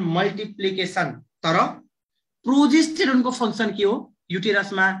प्रोलिफरेसन एन्ड मल्टिप्लिकेसन तर प्रोजेस्टेरोनको फंक्सन के हो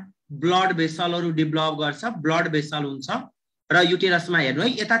युटेरसमा ब्लड भेसलहरु डेभलप गर्छ ब्लड भेसल हुन्छ र युटेरसमा हेर्नु है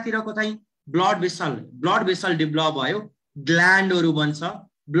यतातिरको चाहिँ ब्लड भेसल डेभलप भयो ग्ल्यान्डहरु बन्छ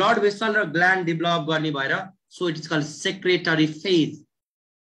ब्लड भेसल र ग्ल्यान्ड डेभलप गर्ने भएर so it is called secretary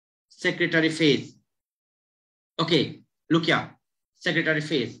phase okay look here secretary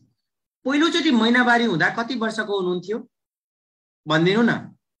phase पहिलोचोटी महिनावारी हुँदा कति वर्षको हुनुहुन्थ्यो भन्दिनु न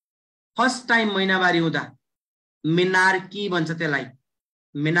फर्स्ट टाइम महिनावारी हुँदा मेनार्की भन्छ त्यसलाई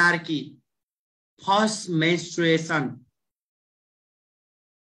menarche first menstruation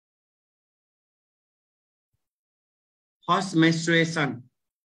first menstruation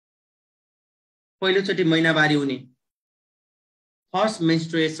पहिलोचोटि महिनावारी हुने फर्स्ट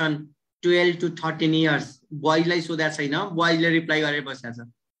मेन्स्ट्रुएसन 12 to 13 years बॉयजलाई सोधेको छैन बॉयजले रिप्लाई गरेर बसेको छ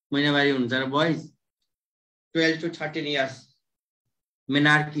महिनावारी हुन्छ र boys 12 to 13 years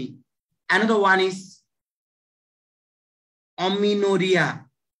menarche another one is amenorrhea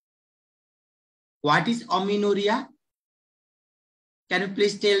what is amenorrhea can you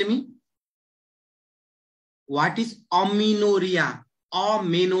please tell me what is amenorrhea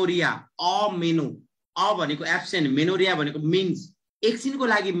amenorrhea ameno a भनेको absent menorrhea भनेको means एकछिनको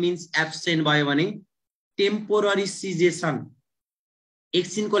लागि means absent भयो भने temporary cessation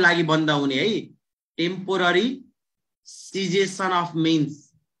एकछिनको लागि बन्द हुने है temporary cessation of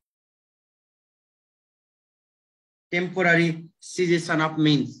means temporary cessation of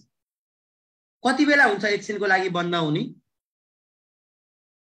means कति बेला हुन्छ एकछिनको लागि बन्द हुने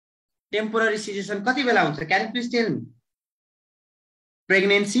temporary cessation कति बेला हुन्छ can you please tell me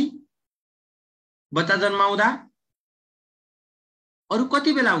pregnancy बच्चा जन्माउँदा अरु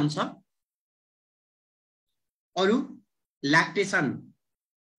कति बेला हुन्छ अरु lactation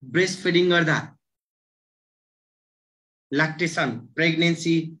breastfeeding गर्दा lactation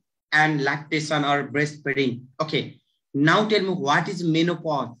pregnancy and lactation or breastfeeding okay now tell me what is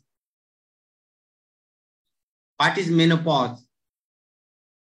menopause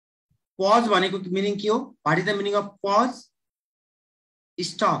pause भनेको meaning के हो what is the meaning of pause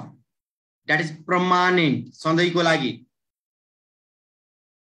stop that is permanent सधैँको लागि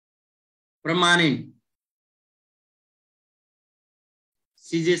permanent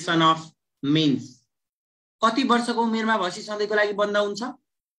cessation of means कति वर्षको उमेरमा भएपछि सधैँको लागि बन्द हुन्छ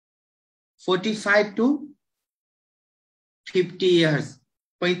 45 to 50 years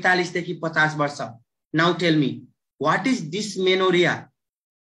 45 देखि 50 वर्ष now tell me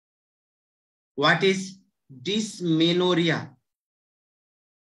what is dysmenorrhea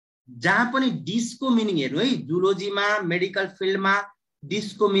जहाँ पनि डिस को मिनिङ हेर्नु है जुलोजीमा मेडिकल फिल्डमा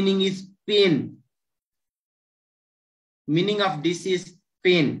डिस को meaning is pain meaning of this is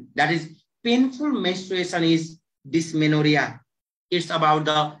pain that is painful menstruation is dysmenorrhea it's about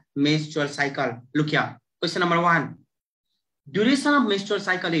the menstrual cycle look here question number 1 duration of menstrual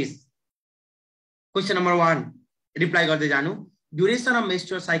cycle is question number 1 reply गर्दै जानु duration of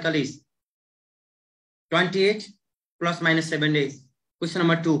menstrual cycle is 28 plus minus 7 days question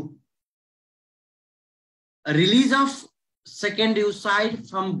number 2 release of secondary oocyte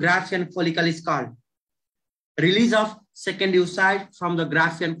from Graafian follicle is called release of secondary oocyte from the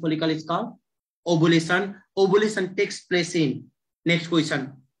Graafian follicle is called ovulation ovulation takes place in next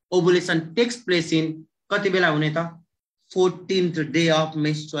question ovulation takes place in कति बेला हुने त 14th day of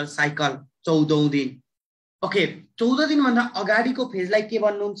menstrual cycle 14औं दिन okay 14 दिन भन्दा अगाडिको फेजलाई के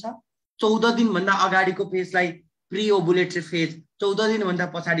भन्नुहुन्छ 14 दिन भन्दा अगाडिको फेजलाई प्री ओभुलेटरी फेज 14 दिन भन्दा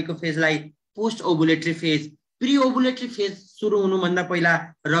पछाडीको फेजलाई पोस्ट ओभुलेटरी फेज प्री ओभुलेटरी फेज सुरु हुनु भन्दा पहिला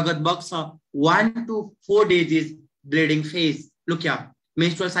रगत बग्छ 1 to 4 days is bleeding phase look here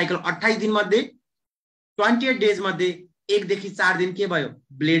menstrual cycle 28 दिन मध्ये 28 days मध्ये 1 देखि 4 दिन के भयो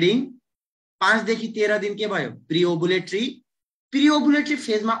ब्लिडिङ 5 देखि 13 दिन के भयो प्री ओभुलेटरी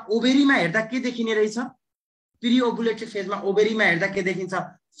फेजमा ओभेरीमा हेर्दा के देखिने रहेछ प्री ओभुलेटरी फेजमा ओभेरीमा हेर्दा के देखिन्छ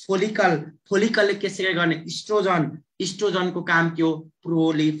फोलिकलले के सेक्रेट गर्ने इस्ट्रोजनको काम के हो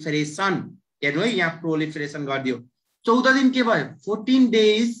प्रोलिफरेसन हेर्नु है यहाँ प्रोलिफरेसन गर्दियो 14 दिन के भयो 14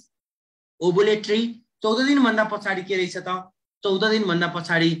 days ओभुलेटरी 14 दिन भन्दा पछाडी के रहेछ त 14 दिन भन्दा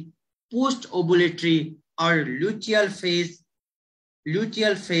पछाडी पोस्ट ओभुलेटरी और लुटियल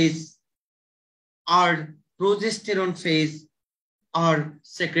फेज और प्रोजेस्टेरोन फेज और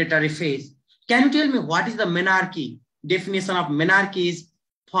secretary phase can you tell me what is the menarche definition of menarche is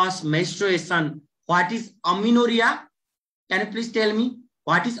first menstruation what is amenorrhea can you please tell me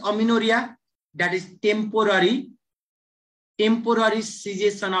what is amenorrhea that is temporary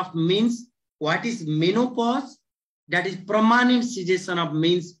cessation of means what is menopause that is permanent cessation of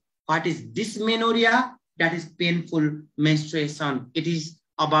means what is dysmenorrhea that is painful menstruation it is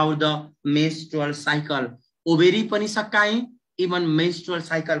about the menstrual cycle ovary पनि सकाए even menstrual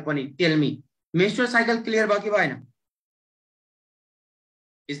cycle पनि tell me menstrual cycle clear भयो कि भएन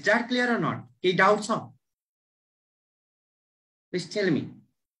is that clear or not केही doubt छ please tell me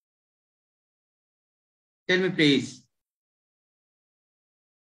please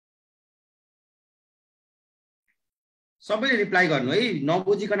सबैले reply गर्नु है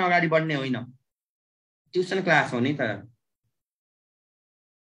नबुझिकन अगाडि बढ्ने होइन ट्युसन क्लास हो नि त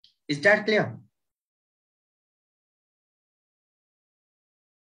is that clear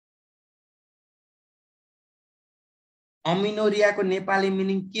अमिनोरिया को नेपाली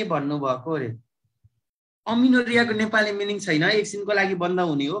मिनिङ के भन्नु भएको रे अमिनोरियाको नेपाली मिनिङ छैन, एकछिनको लागि बन्द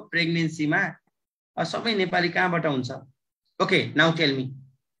हुने हो प्रेग्नेन्सीमा। सबै नेपाली कहाँबाट हुन्छ? ओके, नाउ टेल मी,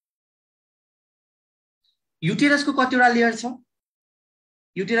 युटेरसको कतिवटा लेयर छ?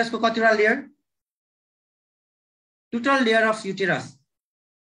 युटेरसको कतिवटा layer? Total layer of uterus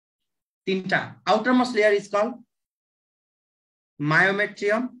 3टा। Outermost layer is called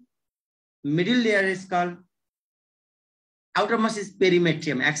myometrium, middle layer is called outermost is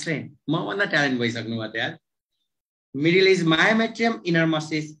perimetrium. Excellent, म भन्दा ट्यालेन्ट भइसक्नु भयो यार। Middle is myometrium,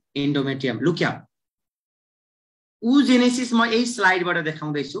 innermost is endometrium. Look here, oogenesis म यही स्लाइडबाट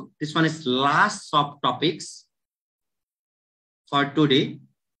देखाउँदै छु। This one is last sub topics for today.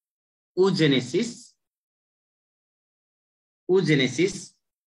 oogenesis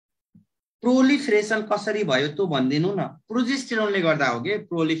proliferation कसरी भयो त भन्दिनु न। प्रोजेस्टेरोनले गर्दा हो के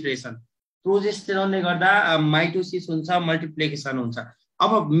प्रोलिफरेसन। प्रोजेस्टेरोनले गर्दा माइटोसिस हुन्छ, मल्टिप्लिकेसन हुन्छ।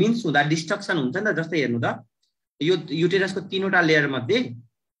 अब मिन्स हुँदा डिस्ट्रक्सन हुन्छ नि त। जस्तै हेर्नु त, यो युटेरसको 3वटा लेयर मध्ये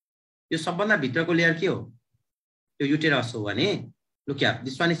यो सबभन्दा भित्रको लेयर के हो? यो युटेरस हो भने look here,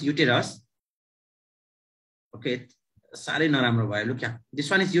 this one is uterus. Okay, सारै नराम्रो भयो। Look here,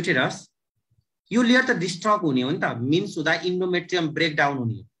 this one is uterus. यो लेयर त डिस्ट्रक्ट हुने हो नि त। मिन्स हुँदा इन्डोमेट्रियम ब्रेकडाउन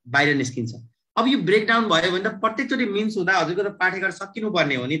हुने हो, बाहिर निस्किन्छ। अब यो ब्रेकडाउन भयो भने त प्रत्येकचोटि मिन्स हुँदा हजुरको त पाठ्यक्रम सकिनु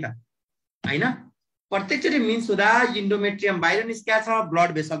पर्ने हो नि त, हैन? प्रत्येकचोटि मिन्स हुँदा इन्डोमेट्रियम बाहिर निस्किया छ,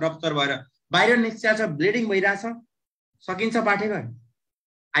 ब्लड भेसल रप्चर भएर बाहिर निस्किया छ, ब्लिडिङ भइरहेछ, सकिन्छ पाठ्यक्रम?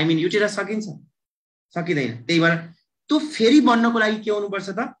 आई मिन युटेरस सकिन्छ? सकिँदैन। त्यही भएर त्यो फेरि बन्नको लागि के हुनुपर्छ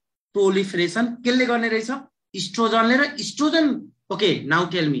त? प्रोलिफरेसन। केले गर्ने रहेछ? इस्ट्रोजनले। र oestrogen, okay now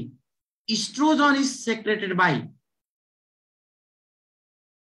tell me, estrogen is secreted by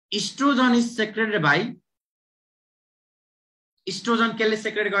estrogen केले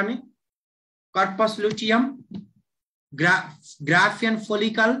सेक्रेट गर्ने? Corpus luteum, Graafian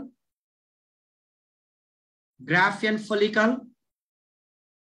follicle,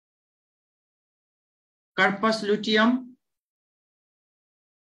 corpus luteum,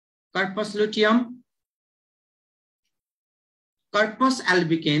 corpus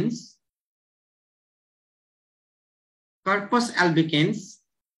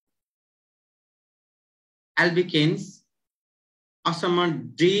albicans, Assam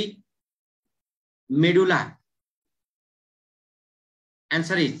D medulla.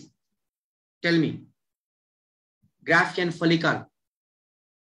 Answer is, tell me, Graafian follicle.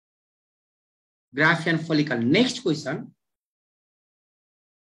 Next question.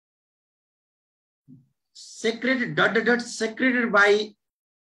 Secreted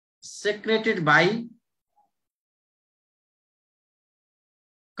by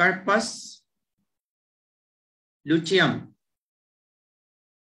corpus luteum.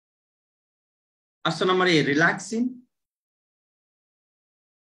 Option number A, relaxin.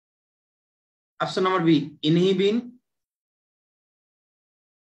 Option number B, inhibin.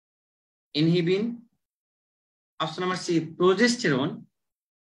 Option number C, progesterone.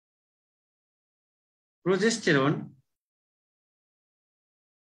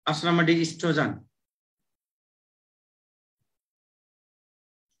 Option number D, estrogen.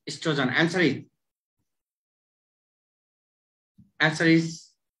 Answer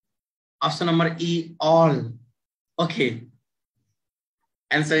is option number E, all. Okay.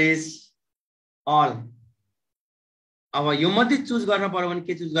 Answer is all. अब यो मध्ये choose गर्न पर्यो भने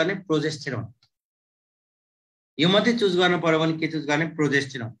के choose गर्ने? Progesterone. यो मध्ये चुज गर्न पर्यो भने के चुज गर्ने?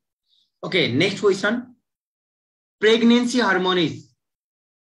 Progesterone. Okay, next question. Pregnancy हार्मोनिज.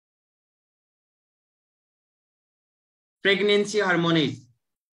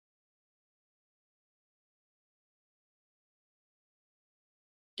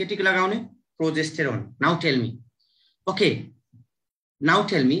 के टिक लगाउने? Progesterone. Now tell me. Okay, now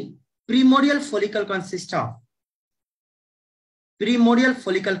tell me, primordial follicle consists of. Primordial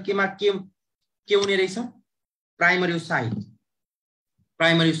follicle के हुने रहेछ? प्राइमरी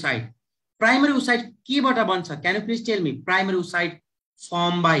ओसाइट केबाट बन्छ? Can you please tell me? Primary oocyte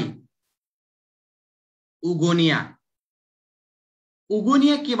formed by oogonia.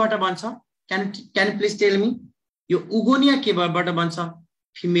 केबाट बन्छ? Can you please tell me? यो oogonia केबाट बन्छ?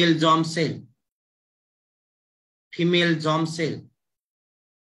 Female germ cell. Female germ cell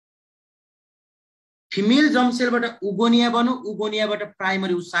बाट oogonia बनो, oogonia बाट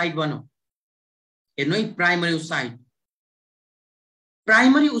प्राइमरी oocyte बनो. हेर्नु है, प्राइमरी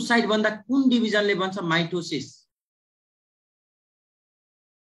oocyte भन्दा कुन डिभिजनले बन्छ?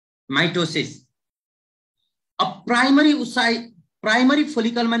 माइटोसिस. अब प्राइमरी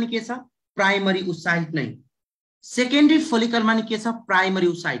फोलिकल मा नि के छ? प्राइमरी oocyte नै. सेकेन्डरी फोलिकल मा नि के छ? Primary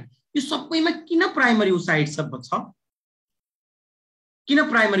oocyte. यो सबैमा किन प्राइमरी oocyte छ? किन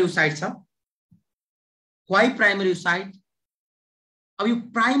प्राइमरी oocyte छ? Why primary oocyte? अब यो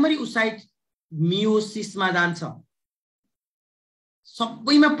प्राइमरी ओसाइट मियोसिसमा जान्छ।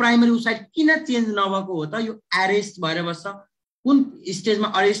 सबैमा प्राइमरी ओसाइट किन चेन्ज नभएको हो त? यो एरेस्ट भएर बस्छ। कुन स्टेजमा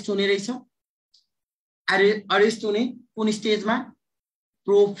अरेस्ट हुने रहेछ? अरेस्ट हुने कुन स्टेजमा?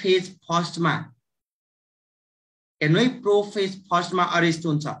 प्रोफेज फर्स्टमा। हेर्नु है, प्रोफेज फर्स्टमा अरेस्ट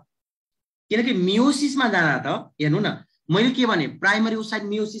हुन्छ। किनकि मियोसिसमा जाँदा त हेर्नु न, मैले के भने प्राइमरी ओसाइट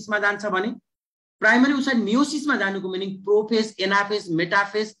मियोसिसमा जान्छ भने प्राइमरी ओसाइट मियोसिसमा जानुको meaning prophase, anaphase,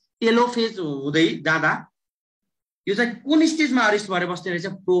 metaphase, telophase हुँदै जाँदा यो चाहिँ कुन स्टेजमा अरेस्ट भएर बस्ने रहेछ?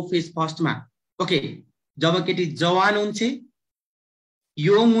 प्रोफेज फर्स्टमा। ओके, जब केटी जवान हुन्छ,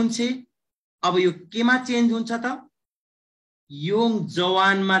 यङ हुन्छ, अब यो केमा चेन्ज हुन्छ त? यङ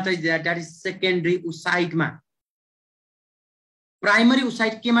जवानमा चाहिँ that is secondary ओसाइटमा। Primary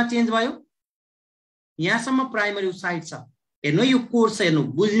oocyte केमा चेन्ज भयो? यहाँसम्म प्राइमरी ओसाइट छ। हेर्नु यो कोर्स हेर्नु,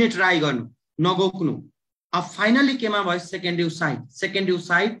 बुझ्ने ट्राई गर्नु, नगोक्नु। अब फाइनली केमा भयो? Secondary oocyte. सेकेन्डरी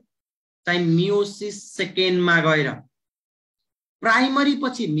ओसाइट चाहिँ मियोसिस सेकेन्डमा गएर प्राइमरी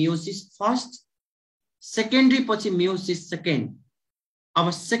पछि मियोसिस फर्स्ट, सेकेन्डरी पछि मियोसिस सेकेन्ड। अब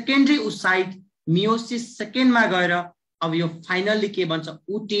सेकेन्डरी ओसाइट मियोसिस सेकेन्डमा गएर अब यो फाइनली के भन्छ?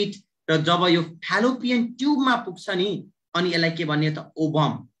 ओटिट। र जब यो फ्यालोपियन ट्युबमा पुग्छ नि, अनि यसलाई के भन्ने त?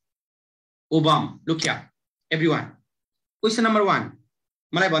 Ovum. Ovum. Look here everyone, question number 1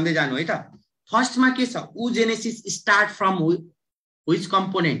 मलाई भन्दै जानु है त। फर्स्टमा के छ? Oogenesis start from which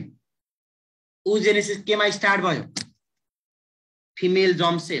component? Oogenesis केमा स्टार्ट भयो? Female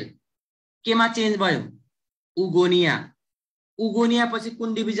germ sale. केमा चेन्ज भयो? उगोनिया। उगोनिया पछि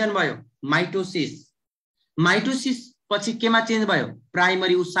कुन डिभिजन भयो? माइटोसिस। माइटोसिस पछि केमा चेन्ज भयो?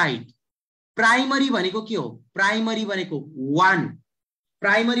 Primary oocyte. प्राइमरी भनेको के हो? प्राइमरी भनेको 1।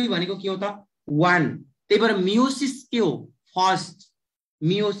 प्राइमरी भनेको के हो त? 1। त्यही भएर मियोसिस के हो? First.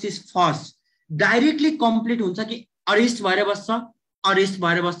 Meiosis first. Directly complete हुन्छ कि अरेस्ट भएर बस्छ? अरेस्ट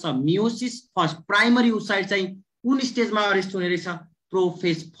भएर बस्छ। Meiosis first. प्राइमरी ओसाइट चाहिँ कुन स्टेजमा अरेस्ट हुने रहेछ?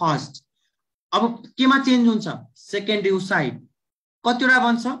 Prophase first. अब केमा चेन्ज हुन्छ? Secondary oocyte. कतिवटा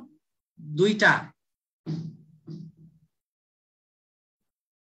बन्छ? 2टा।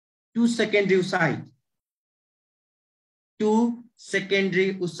 2 secondary oocyte. 2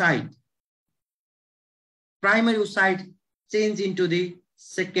 secondary oocyte. Primary oocyte change into the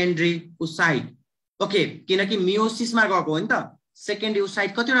secondary oocyte. Okay, किनकि मियोसिसमा गएको हो नि त। सेकेन्डरी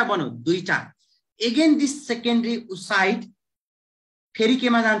ओसाइट कतिवटा बन्यो? 2टा। एगेन दिस सेकेन्डरी ओसाइट फेरि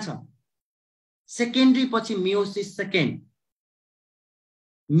केमा जान्छ? सेकेन्डरी पछि मियोसिस सेकेन्ड।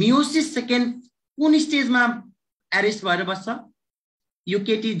 मियोसिस सेकेन्ड कुन स्टेजमा एरेस्ट भएर बस्छ? यो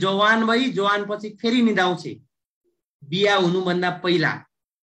केटी जवान भई जवान पछि फेरि निदाउँछ। बिहा हुनुभन्दा पहिला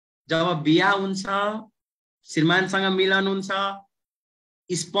जब बिहा हुन्छ, श्रीमानसँग मिलन हुन्छ,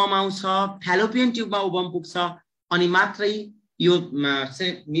 स्पर्म आउँछ, फ्यालोपियन ट्युबमा ओभम पुग्छ, अनि मात्रै यो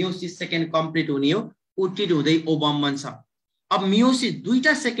मियोसिस सेकेन्ड कम्प्लिट हुने हो। ओटिट हुँदै ओभम बन्छ। अब मियोसिस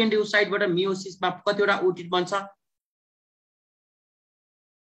 2टा सेकेन्डरी ओसाइटबाट मियोसिसमा कतिवटा ओटिट बन्छ?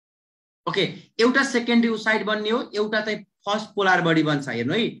 ओके, एउटा सेकेन्डरी ओसाइट बन्ने हो, एउटा चाहिँ फर्स्ट पोलार बडी बन्छ।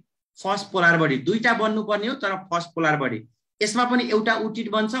 हेर्नु है, फर्स्ट पोलार बडी 2टा बन्नु पर्ने हो, तर फर्स्ट पोलार बडी। यसमा पनि एउटा ओटिट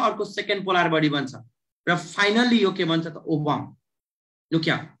बन्छ, अर्को सेकेन्ड पोलार बडी बन्छ, र फाइनली यो के बन्छ त? Ovum. Look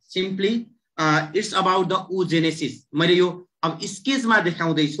here, simply it's about the oogenesis. मैले यो अब स्केचमा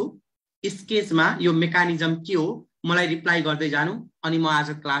देखाउँदै छु। स्केचमा यो मेकानिजम के हो मलाई रिप्लाई गर्दै जानु, अनि म आज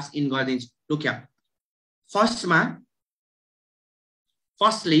क्लास इन गर्दिन्छु। लुक हियर,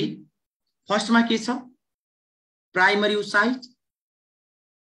 फर्स्टमा के छ? Primary oocyte.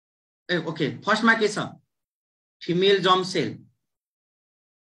 ओके, फर्स्टमा के छ? Female germ sale.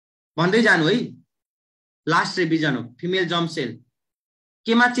 भन्दै जानु है, लास्ट रिभिजन हो। फिमेल जर्म सेल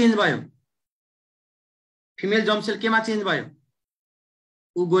केमा चेन्ज भयो? फिमेल जर्म सेल केमा चेन्ज भयो?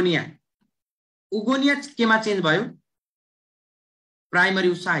 उगोनिया। उगोनिया केमा चेन्ज भयो? Primary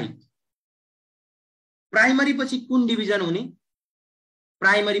oocyte. प्राइमरी पछि कुन डिभिजन हुने?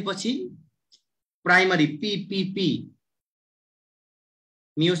 प्राइमरी पछि प्राइमरी पीपीपी,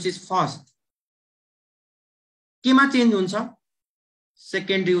 मियोसिस फर्स्ट। केमा चेन्ज हुन्छ?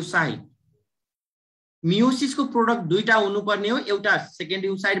 Secondary oocyte. मियोसिसको प्रोडक्ट 2टा हुनुपर्ने हो, एउटा सेकेन्डरी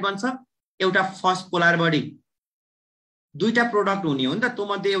ओसाइट बन्छ, एउटा फर्स्ट पोलार बडी। 2टा प्रोडक्ट हुने हो नि त, त्यो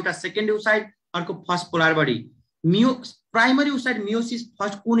मध्ये एउटा सेकेन्डरी ओसाइट, अर्को first polar body. Primary oocyte meiosis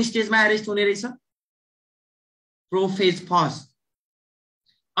first कुन स्टेजमा एरेस्ट हुने रहेछ? Prophase first.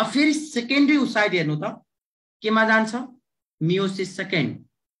 अब फेरि सेकेन्डरी ओसाइट हेर्नु त केमा जान्छ? Meiosis second.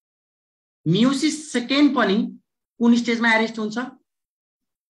 मियोसिस सेकेन्ड पनि कुन स्टेजमा एरेस्ट हुन्छ?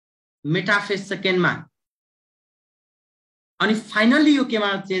 मेटाफेज सेकेन्डमा। अनि फाइनली यो केमा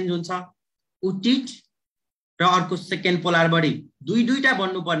चेन्ज हुन्छ? ओटिट र अर्को सेकेन्ड पोलर बडी दुईटा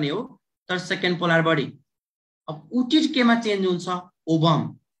बन्नु पर्ने हो तर सेकेन्ड पोलर बडी अब उटिट केमा चेन्ज हुन्छ ओभम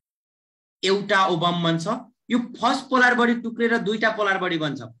एउटा ओभम बन्छ यो फर्स्ट पोलर बडी टुक्रेर दुईटा पोलर बडी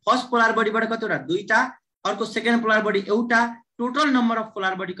बन्छ फर्स्ट पोलर बडीबाट कतिवटा दुईटा अर्को सेकेन्ड पोलर बडी एउटा total number of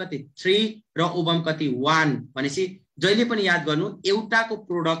polar body कति 3 र ओभम कति 1 भनेपछि जहिले पनि याद गर्नु एउटाको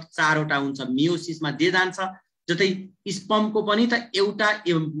प्रोडक्ट चारवटा हुन्छ मियोसिसमा जे जान्छ जतै स्पर्मको पनि त एउटा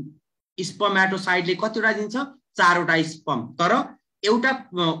स्पर्मेटोसाइटले कतिवटा दिन्छ चारवटा स्पर्म तर एउटा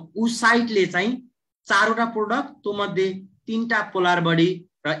उसाइटले चाहिँ चारवटा प्रोडक्ट त्यो मध्ये तीनटा पोलर बडी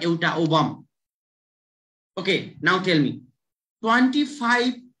र एउटा ovum Okay, now tell me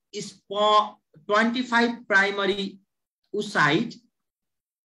 25 primary oocyte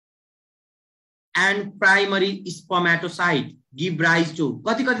and primary spermatocyte give rise to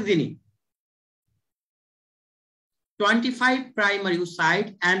कति दिने 25 primary oocyte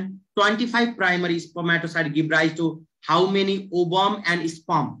and 25 primary spermatocyte give rise to how many ovum and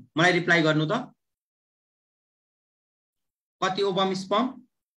sperm मलाई रिप्लाई गर्नु त कति ओभम स्पर्म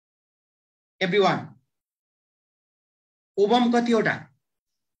एभ्रीवन ओभम कतिवटा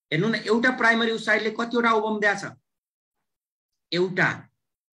हेर्नु न एउटा प्राइमरी ओसाइटले कतिवटा ओभम दिन्छ एउटा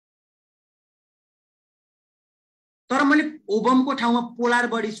तर मैले ओभमको ठाउँमा पोलर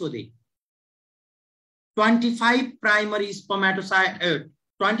बडी सोधे 25 primary spermatocyte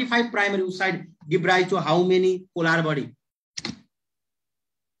 25 primary oocyte give rise to how many polar body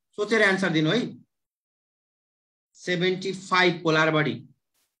सोचेर आन्सर दिनु है 75 पोलर बडी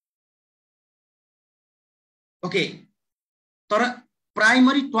ओके तर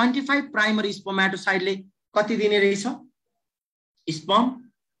प्राइमरी 25 प्राइमरी स्पर्मेटोसाइटले कति दिने रहेछ sperm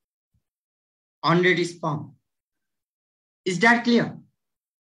 100 sperm is that clear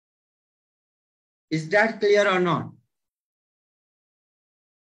or not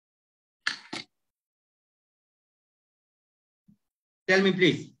tell me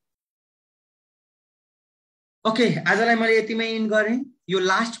please okay आजलाई मैले यतिमै इन गरे यो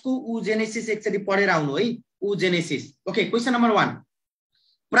लास्ट को oogenesis एकचोटी पढेर आउनु है oogenesis okay question number 1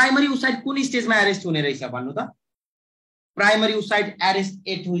 primary oocyte कुन स्टेजमा एरेस्ट हुने रहेछ भन्नु त primary oocyte arrest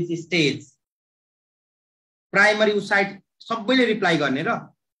at which stage primary oocyte सबैले रिप्लाई गर्ने र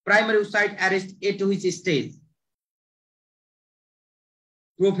primary oocyte arrest at which stage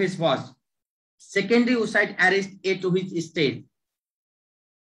prophase first secondary oocyte arrest at which stage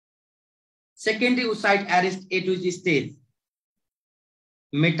secondary oocyte arrest at which stage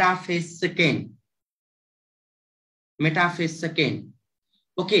metaphase second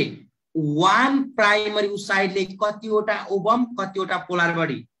okay one primary oocyte ले कतिवटा ovum कतिवटा polar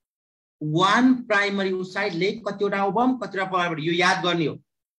body one primary oocyte ले कतिवटा ovum कतिवटा polar body यो याद गर्ने हो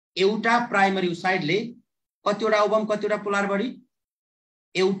एउटा प्राइमरी oocyte ले कतिवटा ओभम कतिवटा पोलर बडी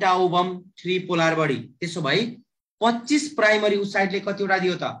एउटा ओभम 3 पोलर बडी त्यसो भए 25 प्राइमरी oocyte ले कतिवटा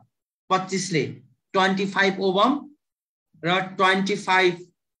दियो त 25 ले 25 ओभम र 25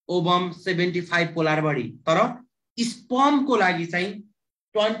 ओभम 75 पोलर बडी तर स्पर्म को लागि चाहिँ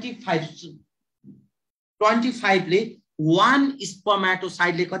 25 ले 1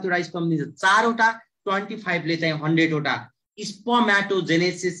 स्पर्मेटोसाइट ले कतिवटा स्पर्म दिन्छ चारवटा 25 ले चाहिँ 100 वटा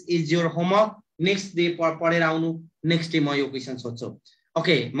spermatogenesis is your homework next day पढेर आउनु नेक्स्ट डे म यो क्वेशन सोध्छु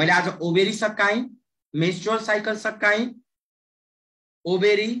ओके मैले आज ओभेरी सकाएँ menstrual cycle सकाएँ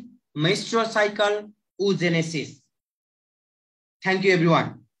ओभेरी menstrual cycle oogenesis thank you everyone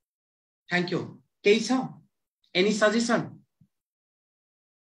thank you केही छ any suggestion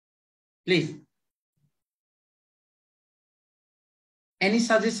please any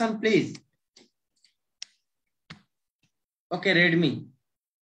suggestion please okay read me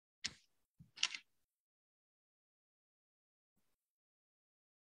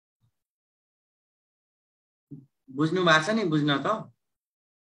बुझ्नु भएको छ नि बुझ्न त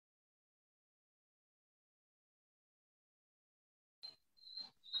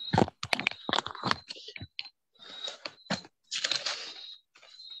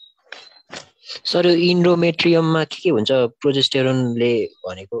सर इन्डोमेट्रियममा के हुन्छ प्रोजेस्टेरोनले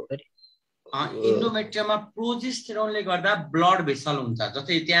भनेको गरे इन्डोमेट्रियममा प्रोजेस्टेरोनले गर्दा ब्लड भेसल हुन्छ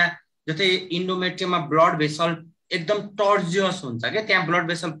जतै इन्डोमेट्रियममा ब्लड भेसल एकदम टर्जियस हुन्छ के त्यहाँ ब्लड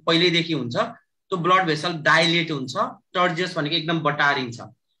भेसल पहिलेदेखि हुन्छ त्यो ब्लड भेसल डाइलेट हुन्छ टर्जियस भनेको एकदम बटारिन्छ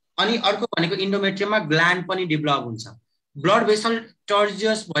अनि अर्को भनेको इन्डोमेट्रियममा ग्ल्यान्ड पनि डेभलप हुन्छ ब्लड भेसल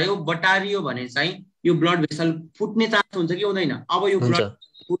टर्जियस भयो बटारियो भने चाहिँ यो ब्लड भेसल फुट्ने चान्स हुन्छ कि हुँदैन अब यो ब्लड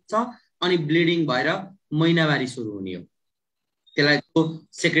फुट्छ अनि ब्लिडिङ भएर महिनावारी सुरु हुने हो त्यसलाई को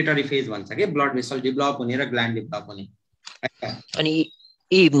सेक्रेटरी फेज भन्छ के ब्लड भेसल डेभलप हुने र ग्ल्यान्ड डेभलप हुने अनि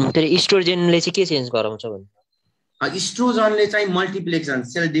इस्ट्रोजेनले चाहिँ के चेन्ज गराउँछ भन्नु इस्ट्रोजनले चाहिँ मल्टिप्लेक्सन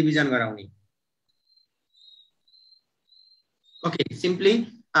सेल डिभिजन गराउने ओके सिम्पली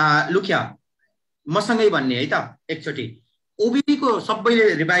लुक हियर मसँगै भन्ने है त एकचोटि ओभेरी को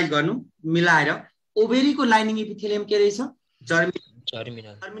सबैले रिभाइज गर्नु मिलाएर ओभेरी को लाइनिङ इपिथेलियम के रहेछ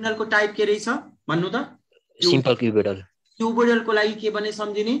टर्मिनल को टाइप के रहेछ भन्नु त सिम्पल क्युबिडल को लागि के भने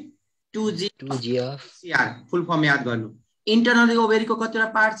सम्झिने 2G of CR full form याद गर्नु इन्टरनल ओभेरी को कतिवटा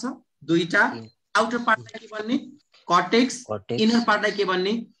पार्ट छ दुईटा आउटर पार्टलाई के भन्ने कर्टेक्स इनर पार्टलाई के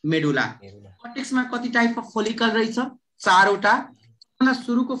भन्ने मेडुला कर्टेक्स मा कति टाइप अफ फोलिकल रहेछ चारवटा भन्दा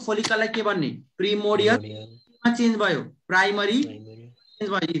सुरुको फोलिकललाई के भन्ने प्रिमोडियल मा चेन्ज भयो प्राइमरी चेन्ज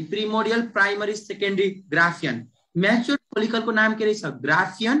भयो primordial primary secondary Graafian mature follicle को नाम के रहेछ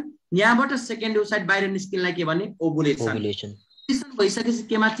ग्राफियन यहाँबाट सेकेन्डरी साइड बाहिर निस्किनलाई के भन्ने ओभुलेसन भइसकेपछि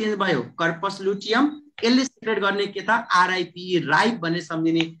केमा चेन्ज भयो कर्पस लुटियम यसले सेक्रेट गर्ने के त आरआईपी राइप भन्ने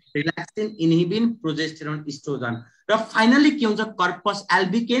सम्झिने रिल्याक्सिन इन्हिबिन प्रोजेस्टेरोन इस्ट्रोजन र फाइनली के हुन्छ कर्पस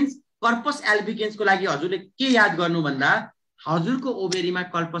एल्बिकेन्स को लागि हजुरले के याद गर्नु भन्दा हजुरको ओभेरीमा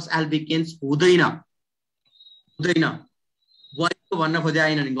कर्पस एल्बिकेन्स हुँदैन बोयको भन्न खोजे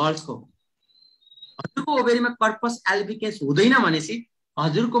हैन नि गर्ल्स को हजुरको ओभेरीमा कर्पस एल्बिकेन्स हुँदैन भनेसी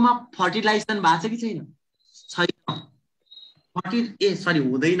हजुरकोमा फर्टिलाइजेसन भएको छ कि छैन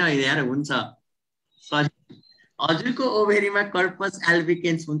हुँदैन यार हुन्छ सरी हजुरको ओभेरीमा कर्पस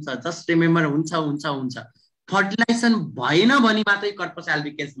एल्बिकेन्स हुन्छ जस्ट रिमेम्बर हुन्छ फर्टिलाइजेसन भएन भने मात्रै कर्पस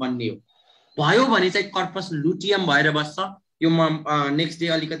एल्बिकेन्स बन्ने हो भयो भने चाहिँ कर्पस लुटियम भएर बस्छ यो म नेक्स्ट डे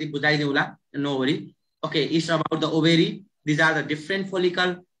अलिकति बुझाइदेउला no worry okay it's about the ओभेरी this are the different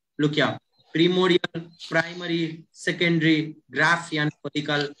follicle look here primordial primary secondary Graafian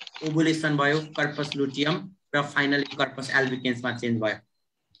follicle ovulation भयो कर्पस लुटियम र फाइनली कर्पस एल्बिकेन्स मा चेन्ज भयो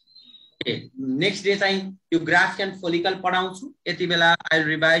ओके नेक्स्ट डे चाहिँ यो ग्राफियन फोलिकल पढाउँछु यति बेला आई विल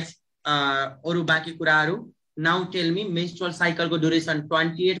रिवाइज अरु बाँकी कुराहरु now tell me menstrual cycle को ड्युरेसन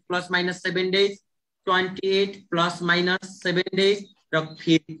 28 ± 7 डेज 28 ± 7 डेज र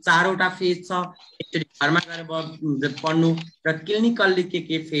फेज चारवटा फेज छ एकचोटी घरमा गएर पढ्नु र क्लिनिकल्ली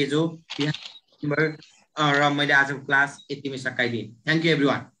के फेज हो र मैले आजको class यतिमै सकाइदिए thank you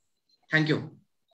everyone thank you